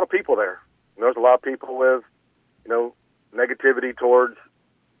there's a lot of people there. There's a lot of people with, negativity towards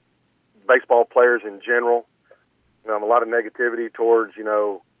baseball players in general. A lot of negativity towards,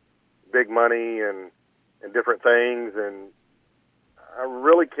 big money and different things. And I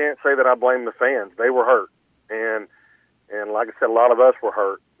really can't say that I blame the fans. They were hurt. And like I said, a lot of us were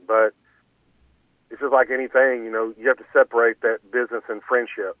hurt. But it's just like anything, you have to separate that business and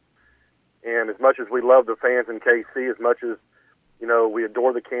friendship. And as much as we love the fans in KC, as much as, we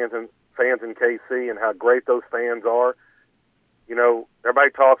adore the fans in KC and how great those fans are,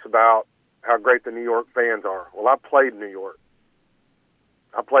 everybody talks about, how great the New York fans are. Well, I played in New York.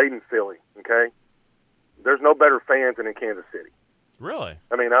 I played in Philly, okay? There's no better fans than in Kansas City. Really?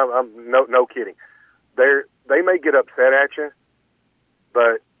 I mean, I'm no kidding. They may get upset at you,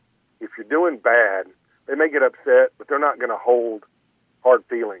 but if you're doing bad, they may get upset, but they're not going to hold hard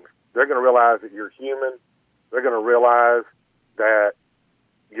feelings. They're going to realize that you're human. They're going to realize that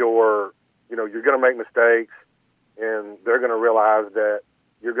you're going to make mistakes, and they're going to realize that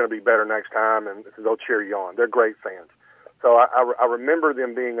you're going to be better next time, and they'll cheer you on. They're great fans. So I remember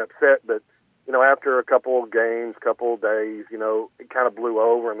them being upset, but, after a couple of games, couple of days, it kind of blew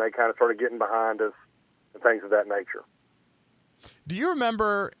over, and they kind of started getting behind us and things of that nature. Do you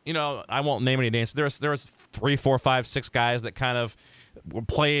remember, I won't name any names, but there was 3, 4, 5, 6 guys that kind of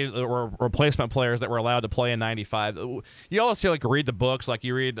were replacement players that were allowed to play in 95. You always hear, read the books,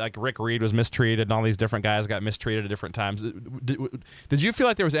 you read, Rick Reed was mistreated and all these different guys got mistreated at different times. Did you feel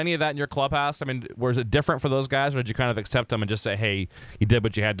like there was any of that in your clubhouse? I mean, was it different for those guys, or did you kind of accept them and just say, hey, you did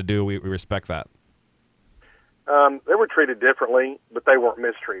what you had to do, we respect that? They were treated differently, but they weren't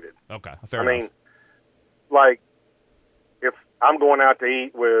mistreated. Okay, fair enough. I mean, if I'm going out to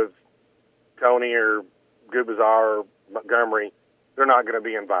eat with Tony or Gubazar or Montgomery, they're not going to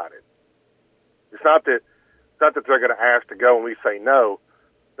be invited. It's not that they're going to ask to go and we say no.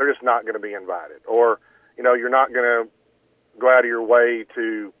 They're just not going to be invited. Or, you're not going to go out of your way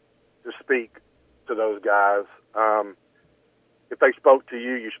to speak to those guys. If they spoke to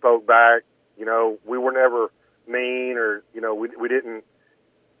you, you spoke back. We were never mean or, we didn't,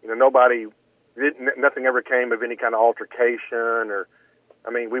 nothing ever came of any kind of altercation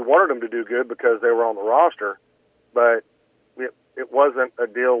we wanted them to do good because they were on the roster, but it wasn't a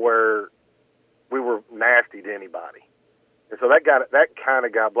deal where we were nasty to anybody. And so that kind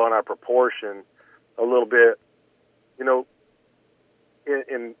of got blown out of proportion a little bit,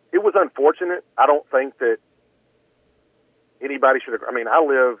 and it was unfortunate. I don't think that anybody should have,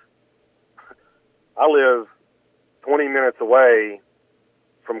 I live 20 minutes away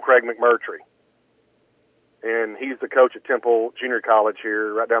from Craig McMurtry. And he's the coach at Temple Junior College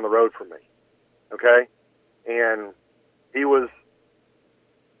here, right down the road from me. Okay? And he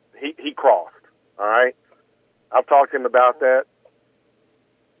crossed, all right? I've talked to him about that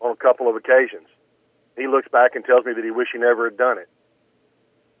on a couple of occasions. He looks back and tells me that he wished he never had done it.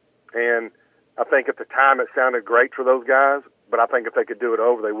 And I think at the time it sounded great for those guys, but I think if they could do it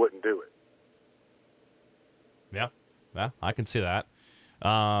over, they wouldn't do it. Yeah, I can see that.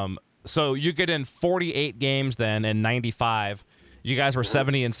 So you get in 48 games then in 95. You guys were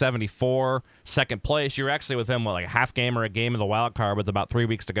 70 and 74, second place. You were actually with him, a half game or a game in the wild card with about 3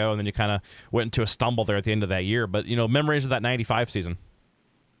 weeks to go, and then you kind of went into a stumble there at the end of that year. But, memories of that 95 season.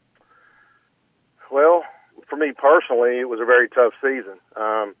 Well, for me personally, it was a very tough season.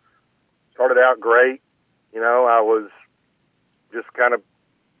 Started out great. I was just kind of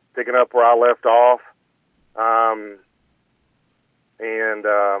picking up where I left off.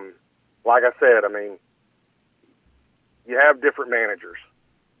 Like I said, you have different managers,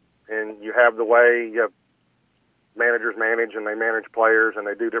 and you have the way you have managers manage, and they manage players, and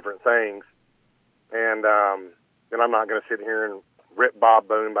they do different things. And I'm not going to sit here and rip Bob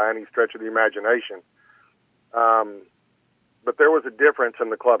Boone by any stretch of the imagination. But there was a difference in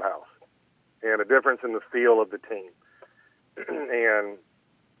the clubhouse and a difference in the feel of the team. And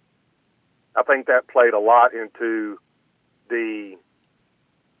I think that played a lot into the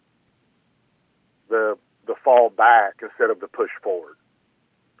fall back instead of the push forward.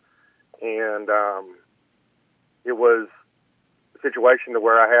 And it was a situation to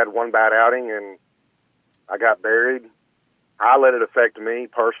where I had one bad outing and I got buried. I let it affect me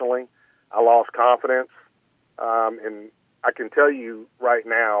personally. I lost confidence. And I can tell you right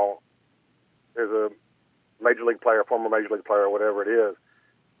now, as a major league player, former major league player, whatever it is,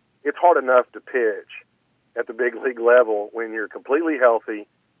 it's hard enough to pitch at the big league level when you're completely healthy,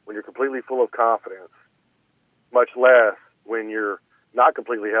 when you're completely full of confidence, much less when you're not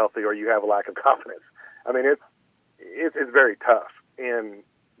completely healthy or you have a lack of confidence. It's very tough, and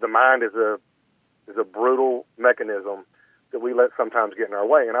the mind is a brutal mechanism that we let sometimes get in our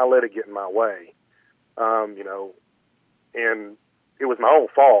way, and I let it get in my way, and it was my own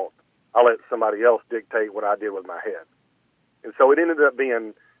fault. I let somebody else dictate what I did with my head, and so it ended up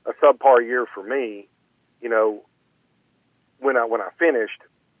being a subpar year for me, when I finished,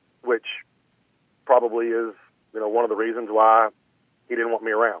 which probably is, one of the reasons why he didn't want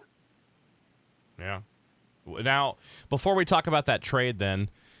me around. Yeah. Now, before we talk about that trade then,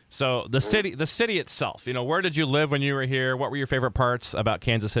 so the city itself, where did you live when you were here? What were your favorite parts about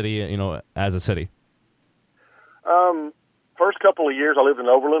Kansas City, as a city? First couple of years I lived in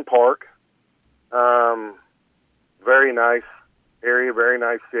Overland Park, Very nice area, very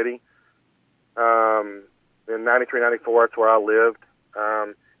nice city. In 93, 94, that's where I lived.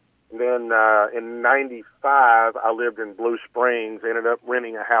 And then in 95, I lived in Blue Springs, ended up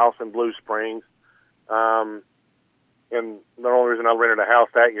renting a house in Blue Springs. And the only reason I rented a house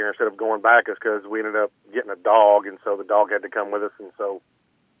that year instead of going back is because we ended up getting a dog, and so the dog had to come with us, and so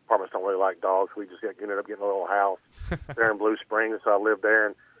apartments don't really like dogs. We just ended up getting a little house there in Blue Springs, so I lived there.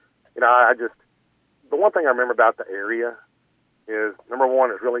 And, the one thing I remember about the area is, number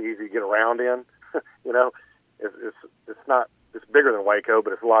one, it's really easy to get around in. It's not, it's bigger than Waco,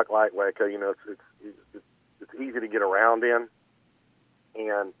 but it's a lot like Waco. It's easy to get around in,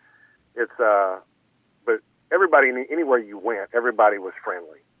 and it's but everybody, anywhere you went, everybody was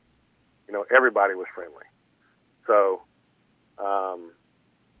friendly. Everybody was friendly. So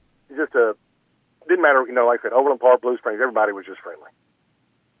didn't matter. Like I said, Overland Park, Blue Springs, everybody was just friendly.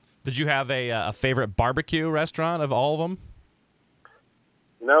 Did you have a favorite barbecue restaurant of all of them?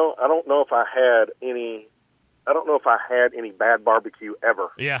 No, I don't know if I had any. I don't know if I had any bad barbecue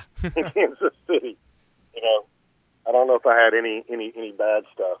ever. Yeah. In Kansas City, I don't know if I had any bad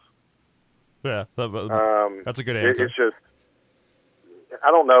stuff. Yeah, that's a good answer. It's just,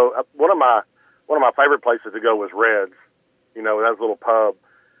 I don't know. One of my favorite places to go was Red's. That was a little pub.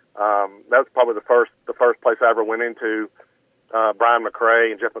 That was probably the first place I ever went into. Brian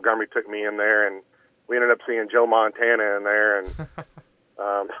McRae and Jeff Montgomery took me in there, and we ended up seeing Joe Montana in there and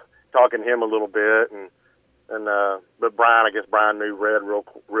talking to him a little bit. But Brian knew Red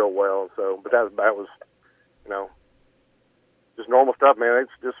real well. So, but that was just normal stuff, man.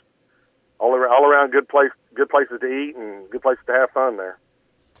 It's just all around good places to eat and good places to have fun there.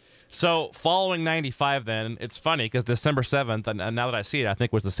 So following 95 then, it's funny because December 7th, and now that I see it, I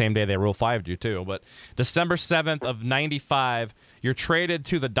think was the same day they Rule 5'd you too, but December 7th of 95, you're traded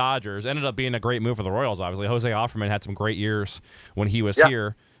to the Dodgers. Ended up being a great move for the Royals, obviously. Jose Offerman had some great years when he was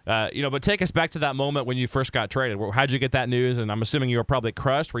here. But take us back to that moment when you first got traded. How'd you get that news? And I'm assuming you were probably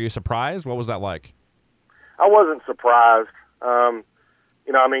crushed. Were you surprised? What was that like? I wasn't surprised.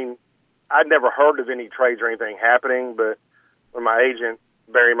 I'd never heard of any trades or anything happening, but when my agent,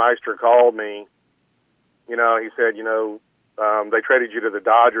 Barry Meister, called me, he said, they traded you to the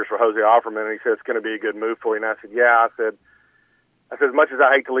Dodgers for Jose Offerman, and he said, it's going to be a good move for you. And I said, yeah. I said, as much as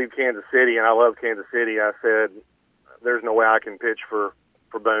I hate to leave Kansas City, and I love Kansas City, I said, there's no way I can pitch for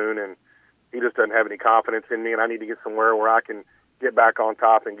Boone, and he just doesn't have any confidence in me, and I need to get somewhere where I can get back on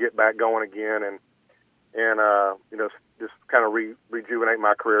top and get back going again and just kind of rejuvenate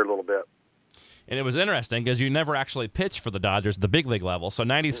my career a little bit. And it was interesting because you never actually pitched for the Dodgers at the big league level. So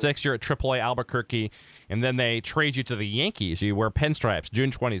 96, you're at AAA Albuquerque, and then they trade you to the Yankees. You wear pinstripes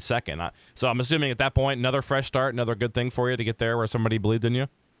June 22nd. So I'm assuming at that point, another fresh start, another good thing for you to get there where somebody believed in you?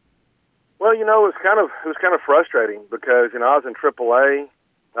 Well, it was kind of frustrating because, I was in AAA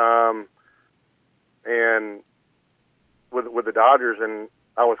and with the Dodgers, and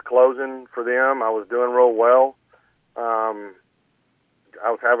I was closing for them. I was doing real well. I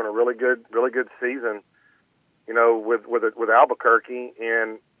was having a really good season, with Albuquerque,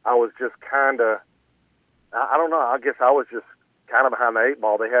 and I was just kind of, I don't know, I guess I was just kind of behind the eight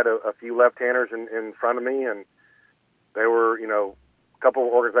ball. They had a few left-handers in front of me, and they were, a couple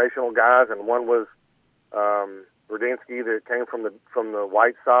of organizational guys, and one was Rudinsky that came from the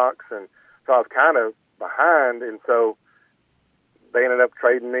White Sox, and so I was kind of behind, and so they ended up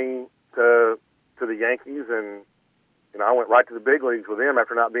trading me to the Yankees, and I went right to the big leagues with them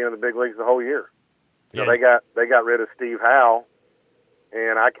after not being in the big leagues the whole year. Yeah. So they got rid of Steve Howe,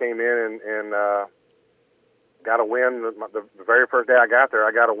 and I came in and got a win. The very first day I got there,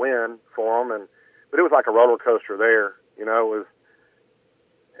 I got a win for them, but it was like a roller coaster there. Well,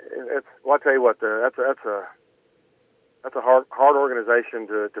 I tell you what, that's a hard organization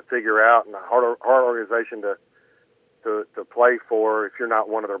to figure out, and a hard organization to play for if you're not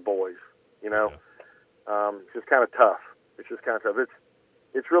one of their boys. Yeah. It's just kind of tough.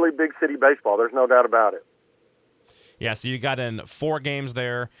 It's really big city baseball. There's no doubt about it. Yeah, so you got in 4 games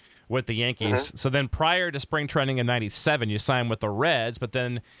there with the Yankees. Mm-hmm. So then prior to spring training in 97, you signed with the Reds, but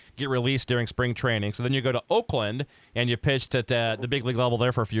then get released during spring training. So then you go to Oakland, and you pitched at the big league level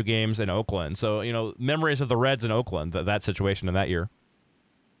there for a few games in Oakland. So, memories of the Reds in Oakland, that situation in that year.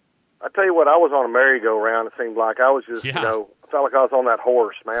 I tell you what, I was on a merry-go-round. It seemed like I was just, I felt like I was on that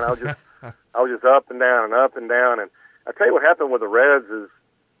horse, man. I was just up and down and up and down. And I tell you what happened with the Reds is,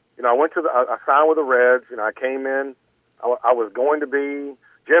 I signed with the Reds. I came in. I was going to be,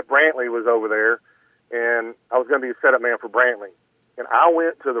 Jeff Brantley was over there, and I was going to be a setup man for Brantley. And I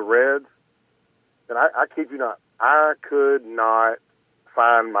went to the Reds, and I kid you not, I could not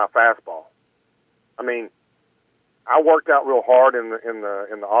find my fastball. I mean, I worked out real hard in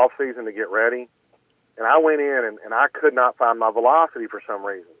the off season to get ready, and I went in and I could not find my velocity for some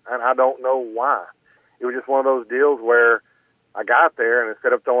reason, and I don't know why. It was just one of those deals where I got there, and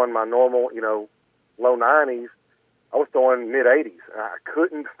instead of throwing my normal, low 90s, I was throwing mid 80s, and I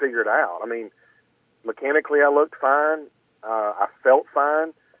couldn't figure it out. I mean, mechanically I looked fine, I felt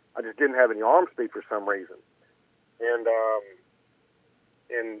fine. I just didn't have any arm speed for some reason, and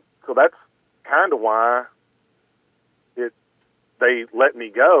so that's kind of why they let me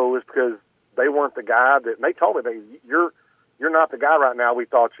go, is because they weren't the guy that, and they told me, you're not the guy right now we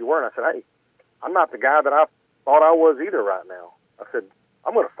thought you were. And I said, hey, I'm not the guy that I thought I was either right now. I said,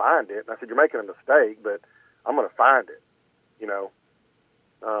 I'm going to find it. And I said, you're making a mistake, but I'm going to find it,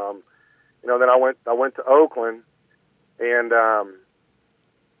 Then I went to Oakland, and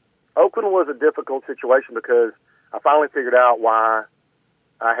Oakland was a difficult situation because I finally figured out why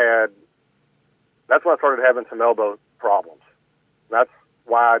that's when I started having some elbow problems. That's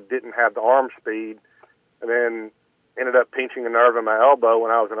why I didn't have the arm speed, and then ended up pinching a nerve in my elbow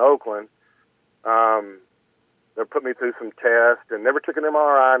when I was in Oakland. They put me through some tests, and never took an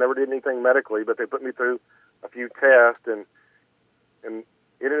MRI, never did anything medically, but they put me through a few tests, and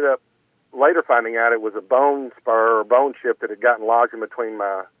ended up later finding out it was a bone spur or bone chip that had gotten lodged in between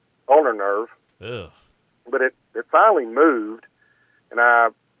my ulnar nerve. Ugh. But it finally moved, and I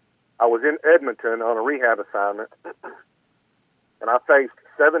was in Edmonton on a rehab assignment, and I faced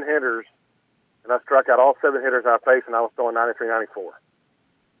 7 hitters, and I struck out all 7 hitters I faced, and I was throwing 93, 94.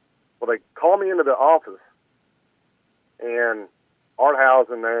 Well, they called me into the office, and Art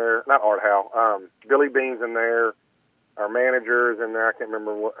Howe's in there, not Art Howe, Billy Bean's in there, our manager's in there. I can't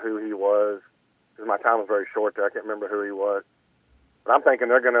remember who he was, because my time was very short there. I can't remember who he was. But I'm thinking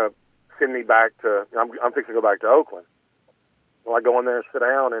they're going to send me back to, I'm fixing to go back to Oakland. Well, I go in there and sit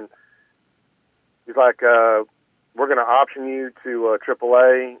down, and he's like, we're going to option you to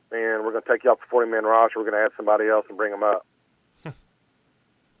AAA, and we're going to take you off the 40-man roster. We're going to add somebody else and bring them up.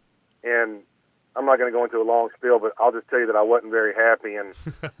 And I'm not going to go into a long spiel, but I'll just tell you that I wasn't very happy, and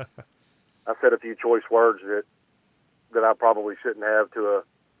I said a few choice words that I probably shouldn't have to a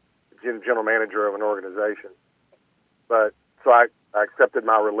general manager of an organization. But so I accepted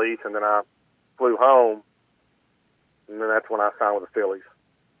my release, and then I flew home, and then that's when I signed with the Phillies.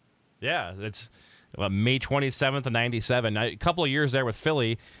 Yeah, it's May 27th of 97. A couple of years there with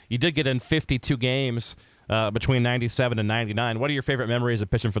Philly. You did get in 52 games between 97 and 99. What are your favorite memories of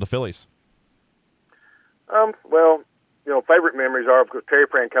pitching for the Phillies? Well, favorite memories are, because Terry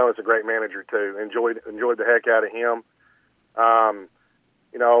Francona is a great manager too. Enjoyed the heck out of him. I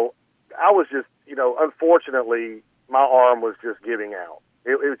was just, unfortunately, my arm was just giving out.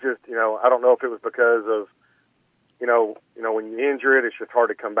 It was just, I don't know if it was because of, when you injure it, it's just hard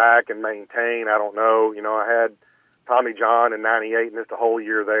to come back and maintain. I don't know. I had Tommy John in 98, and missed a whole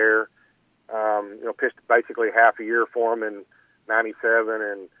year there. Pitched basically half a year for him in 97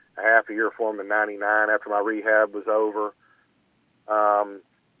 and a half a year for him in 99 after my rehab was over.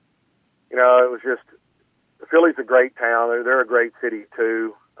 It was just, the Philly's a great town. They're a great city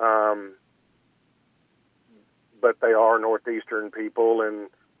too. But they are Northeastern people, and,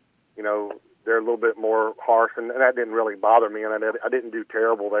 they're a little bit more harsh, and that didn't really bother me, and I didn't do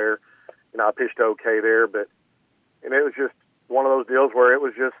terrible there. I pitched okay there, and it was just one of those deals where it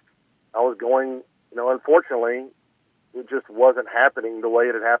was just, I was going, unfortunately, it just wasn't happening the way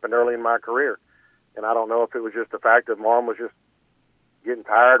it had happened early in my career. And I don't know if it was just the fact that my arm was just getting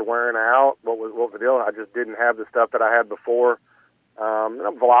tired, wearing out, what was the deal. I just didn't have the stuff that I had before.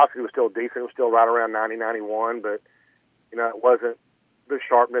 Velocity was still decent. It was still right around 90, 91, but, it wasn't the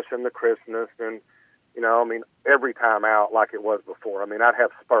sharpness and the crispness and, every time out like it was before. I'd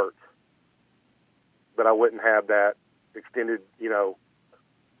have spurts, but I wouldn't have that extended,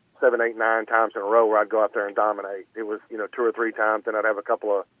 7, 8, 9 times in a row where I'd go out there and dominate. It was, 2 or 3 times, then I'd have a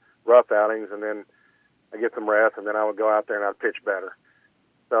couple of rough outings, and then I'd get some rest, and then I would go out there and I'd pitch better.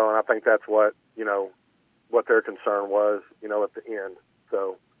 So, and I think that's what, what their concern was, at the end.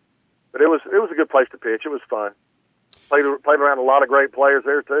 So, but it was a good place to pitch. It was fun. Played around a lot of great players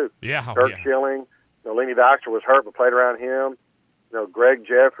there too. Yeah. Kirk Schilling, Lenny Dykstra was hurt, but played around him. Greg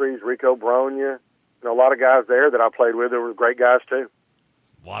Jeffries, Rico Bronya, a lot of guys there that I played with. There were great guys too.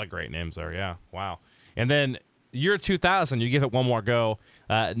 A lot of great names there, yeah. Wow. And then year 2000, you give it one more go.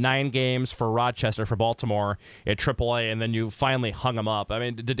 9 games for Rochester, for Baltimore at AAA, and then you finally hung them up.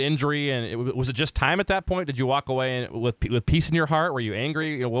 Did injury, and was it just time at that point? Did you walk away with peace in your heart? Were you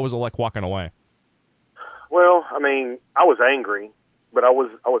angry? What was it like walking away? Well, I was angry, but I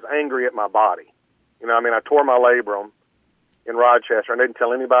was angry at my body. I tore my labrum in Rochester. I didn't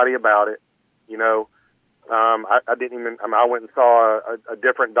tell anybody about it. You know, I didn't even. I mean, I went and saw a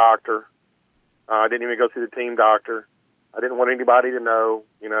different doctor. I didn't even go see the team doctor. I didn't want anybody to know.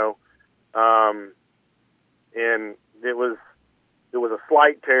 You know, and it was a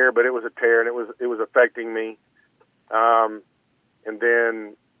slight tear, but it was a tear, and it was affecting me. And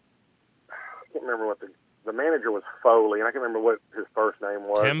then I can't remember what the manager was Foley, and I can't remember what his first name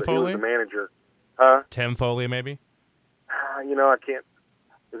was. Tim but Foley? He was the manager. Huh? Tim Foley, maybe? You know, I can't.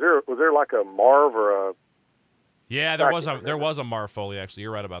 Was there like a Marv or a? Yeah, there was a Marv Foley, actually.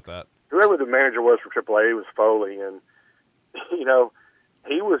 You're right about that. Whoever the manager was for AAA, he was Foley, and you know,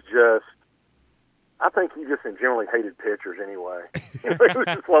 he was just. I think he just generally hated pitchers anyway. It was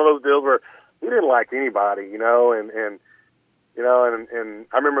just one of those deals where he didn't like anybody, you know, and you know, and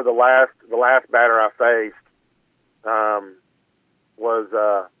I remember the last batter I faced was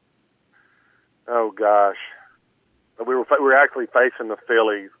oh gosh, we were actually facing the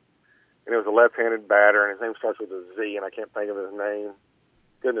Phillies, and it was a left-handed batter, and his name starts with a Z, and I can't think of his name.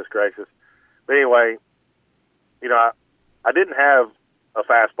 Goodness gracious! But anyway, you know, I didn't have a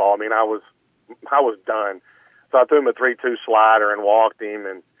fastball. I mean, I was done. So I threw him a 3-2 slider and walked him,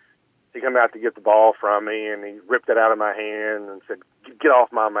 and he came out to get the ball from me, and he ripped it out of my hand and said, "Get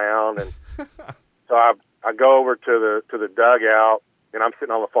off my mound." And so I go over to the dugout, and I'm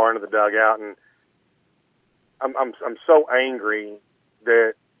sitting on the far end of the dugout, and I'm so angry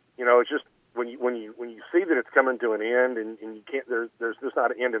that, you know, it's just when you see that it's coming to an end, and you can't, there's just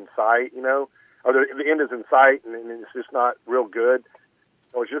not an end in sight, you know, or the end is in sight, and it's just not real good.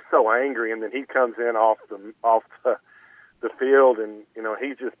 I was just so angry, and then he comes in off the field, and you know,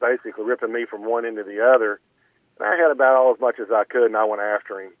 he's just basically ripping me from one end to the other. And I had about all as much as I could, and I went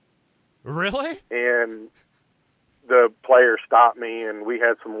after him. Really? And the player stopped me, and we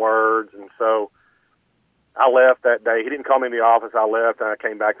had some words, and so I left that day. He didn't call me in the office. I left, and I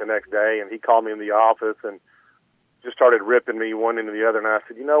came back the next day, and he called me in the office and just started ripping me one into the other. And I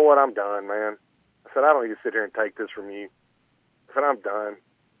said, "You know what? I'm done, man." I said, "I don't need to sit here and take this from you." I said, "I'm done."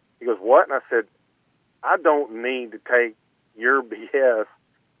 He goes, "What?" And I said, "I don't need to take your BS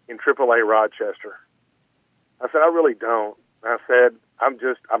in AAA Rochester." I said, "I really don't." And I said, I'm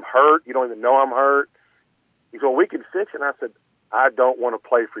hurt. You don't even know I'm hurt." He goes, "Well, we can fix it." And I said, "I don't want to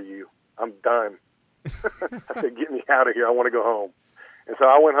play for you. I'm done." I said, "Get me out of here. I want to go home." And so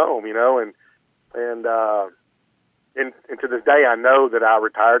I went home, you know, and to this day, I know that I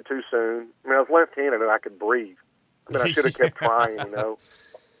retired too soon. I mean, I was left-handed and I could breathe. I mean, I should have kept trying, you know.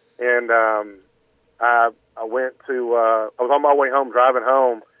 And I went to, I was on my way home, driving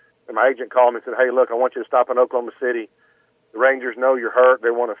home, and my agent called me and said, "Hey, look, I want you to stop in Oklahoma City. The Rangers know you're hurt.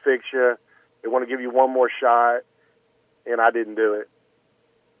 They want to fix you. They want to give you one more shot." And I didn't do it.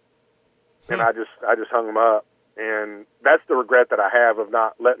 And I just hung them up. And that's the regret that I have of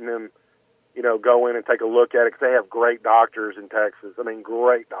not letting them, you know, go in and take a look at it, because they have great doctors in Texas. I mean,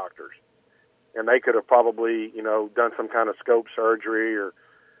 great doctors. And they could have probably, you know, done some kind of scope surgery or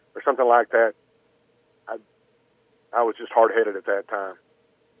something like that. I was just hard-headed at that time.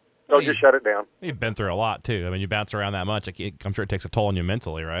 So just shut it down. You've been through a lot, too. I mean, you bounce around that much. I'm sure it takes a toll on you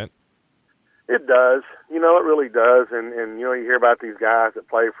mentally, right? It does. You know, it really does. And you know, you hear about these guys that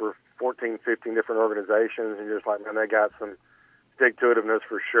play for 14, 15 different organizations, and you're just like, man, they got some stick-to-itiveness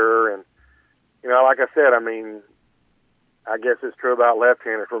for sure. And, you know, like I said, I mean, I guess it's true about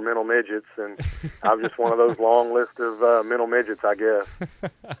left-handers for mental midgets, and I'm just one of those long list of mental midgets, I guess.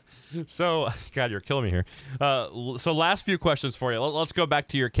 So, God, you're killing me here. So last few questions for you. Let's go back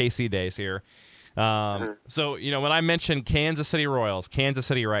to your KC days here. So, you know, when I mentioned Kansas City Royals, Kansas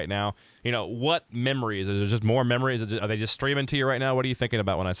City right now, you know, what memories? Is it just more memories? Are they just streaming to you right now? What are you thinking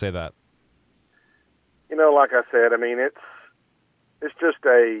about when I say that? You know, like I said, I mean, it's just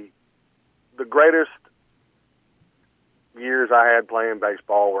the greatest years I had playing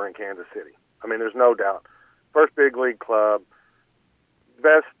baseball were in Kansas City. I mean, there's no doubt. First big league club,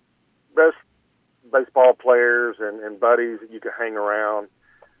 best baseball players and buddies that you could hang around.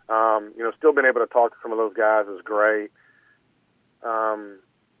 You know, still being able to talk to some of those guys is great.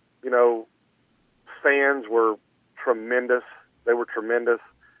 You know, fans were tremendous. They were tremendous.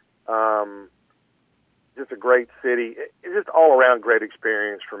 Just a great city. It's just all around great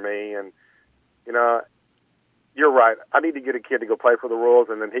experience for me. And, you know, you're right. I need to get a kid to go play for the Royals,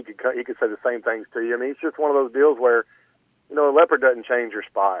 and then he could say the same things to you. I mean, it's just one of those deals where, you know, a leopard doesn't change your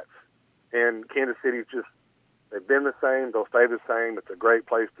spots. And Kansas City's just, they've been the same. They'll stay the same. It's a great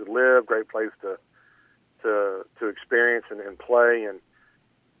place to live, great place to experience and play. And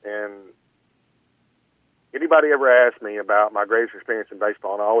anybody ever asks me about my greatest experience in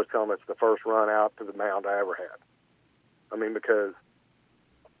baseball, and I always tell them it's the first run out to the mound I ever had. I mean, because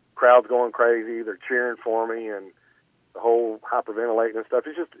crowd's going crazy. They're cheering for me, and the whole hyperventilating and stuff.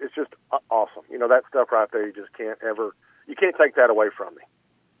 It's just awesome. That stuff right there, you can't take that away from me.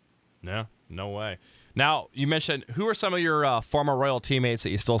 No way. Now, you mentioned, who are some of your former Royal teammates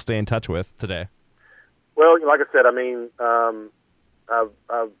that you still stay in touch with today? Well, like I said, I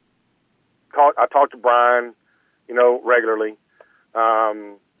talked to Brian, regularly.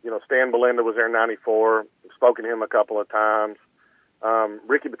 Stan Belinda was there in '94. Spoken to him a couple of times.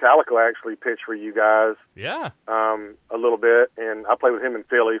 Ricky Batalico actually pitched for you guys. Yeah. A little bit, and I played with him in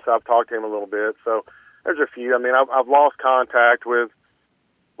Philly, so I've talked to him a little bit. So there's a few. I've lost contact with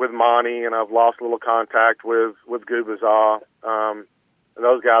Monty, and I've lost a little contact with Gubazaw. And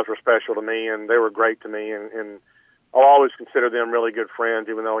those guys were special to me, and they were great to me, and I'll always consider them really good friends,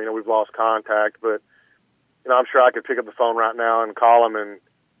 even though, we've lost contact. But, I'm sure I could pick up the phone right now and call them, and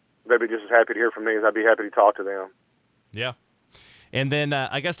they'd be just as happy to hear from me as I'd be happy to talk to them. Yeah. And then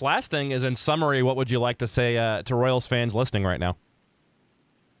I guess last thing is, in summary, what would you like to say to Royals fans listening right now?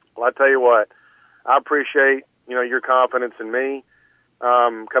 Well, I tell you what, I appreciate, your confidence in me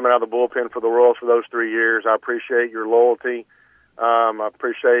coming out of the bullpen for the Royals for those 3 years. I appreciate your loyalty. I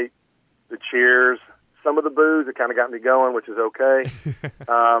appreciate the cheers. Some of the boos that kind of got me going, which is okay.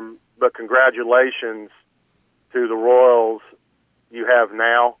 But congratulations to the Royals you have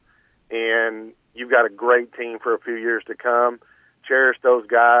now, and you've got a great team for a few years to come. Cherish those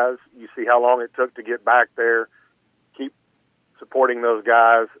guys. You see how long it took to get back there. Keep supporting those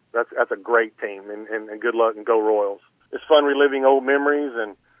guys. That's a great team, and good luck, and go Royals. It's fun reliving old memories,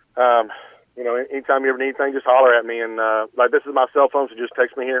 and anytime you ever need anything, just holler at me. And this is my cell phone, so just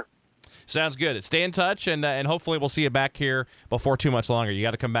text me here. Sounds good. Stay in touch, and hopefully we'll see you back here before too much longer. You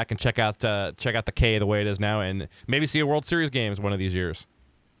got to come back and check out the K the way it is now, and maybe see a World Series games one of these years.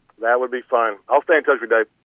 That would be fun. I'll stay in touch with you, Dave.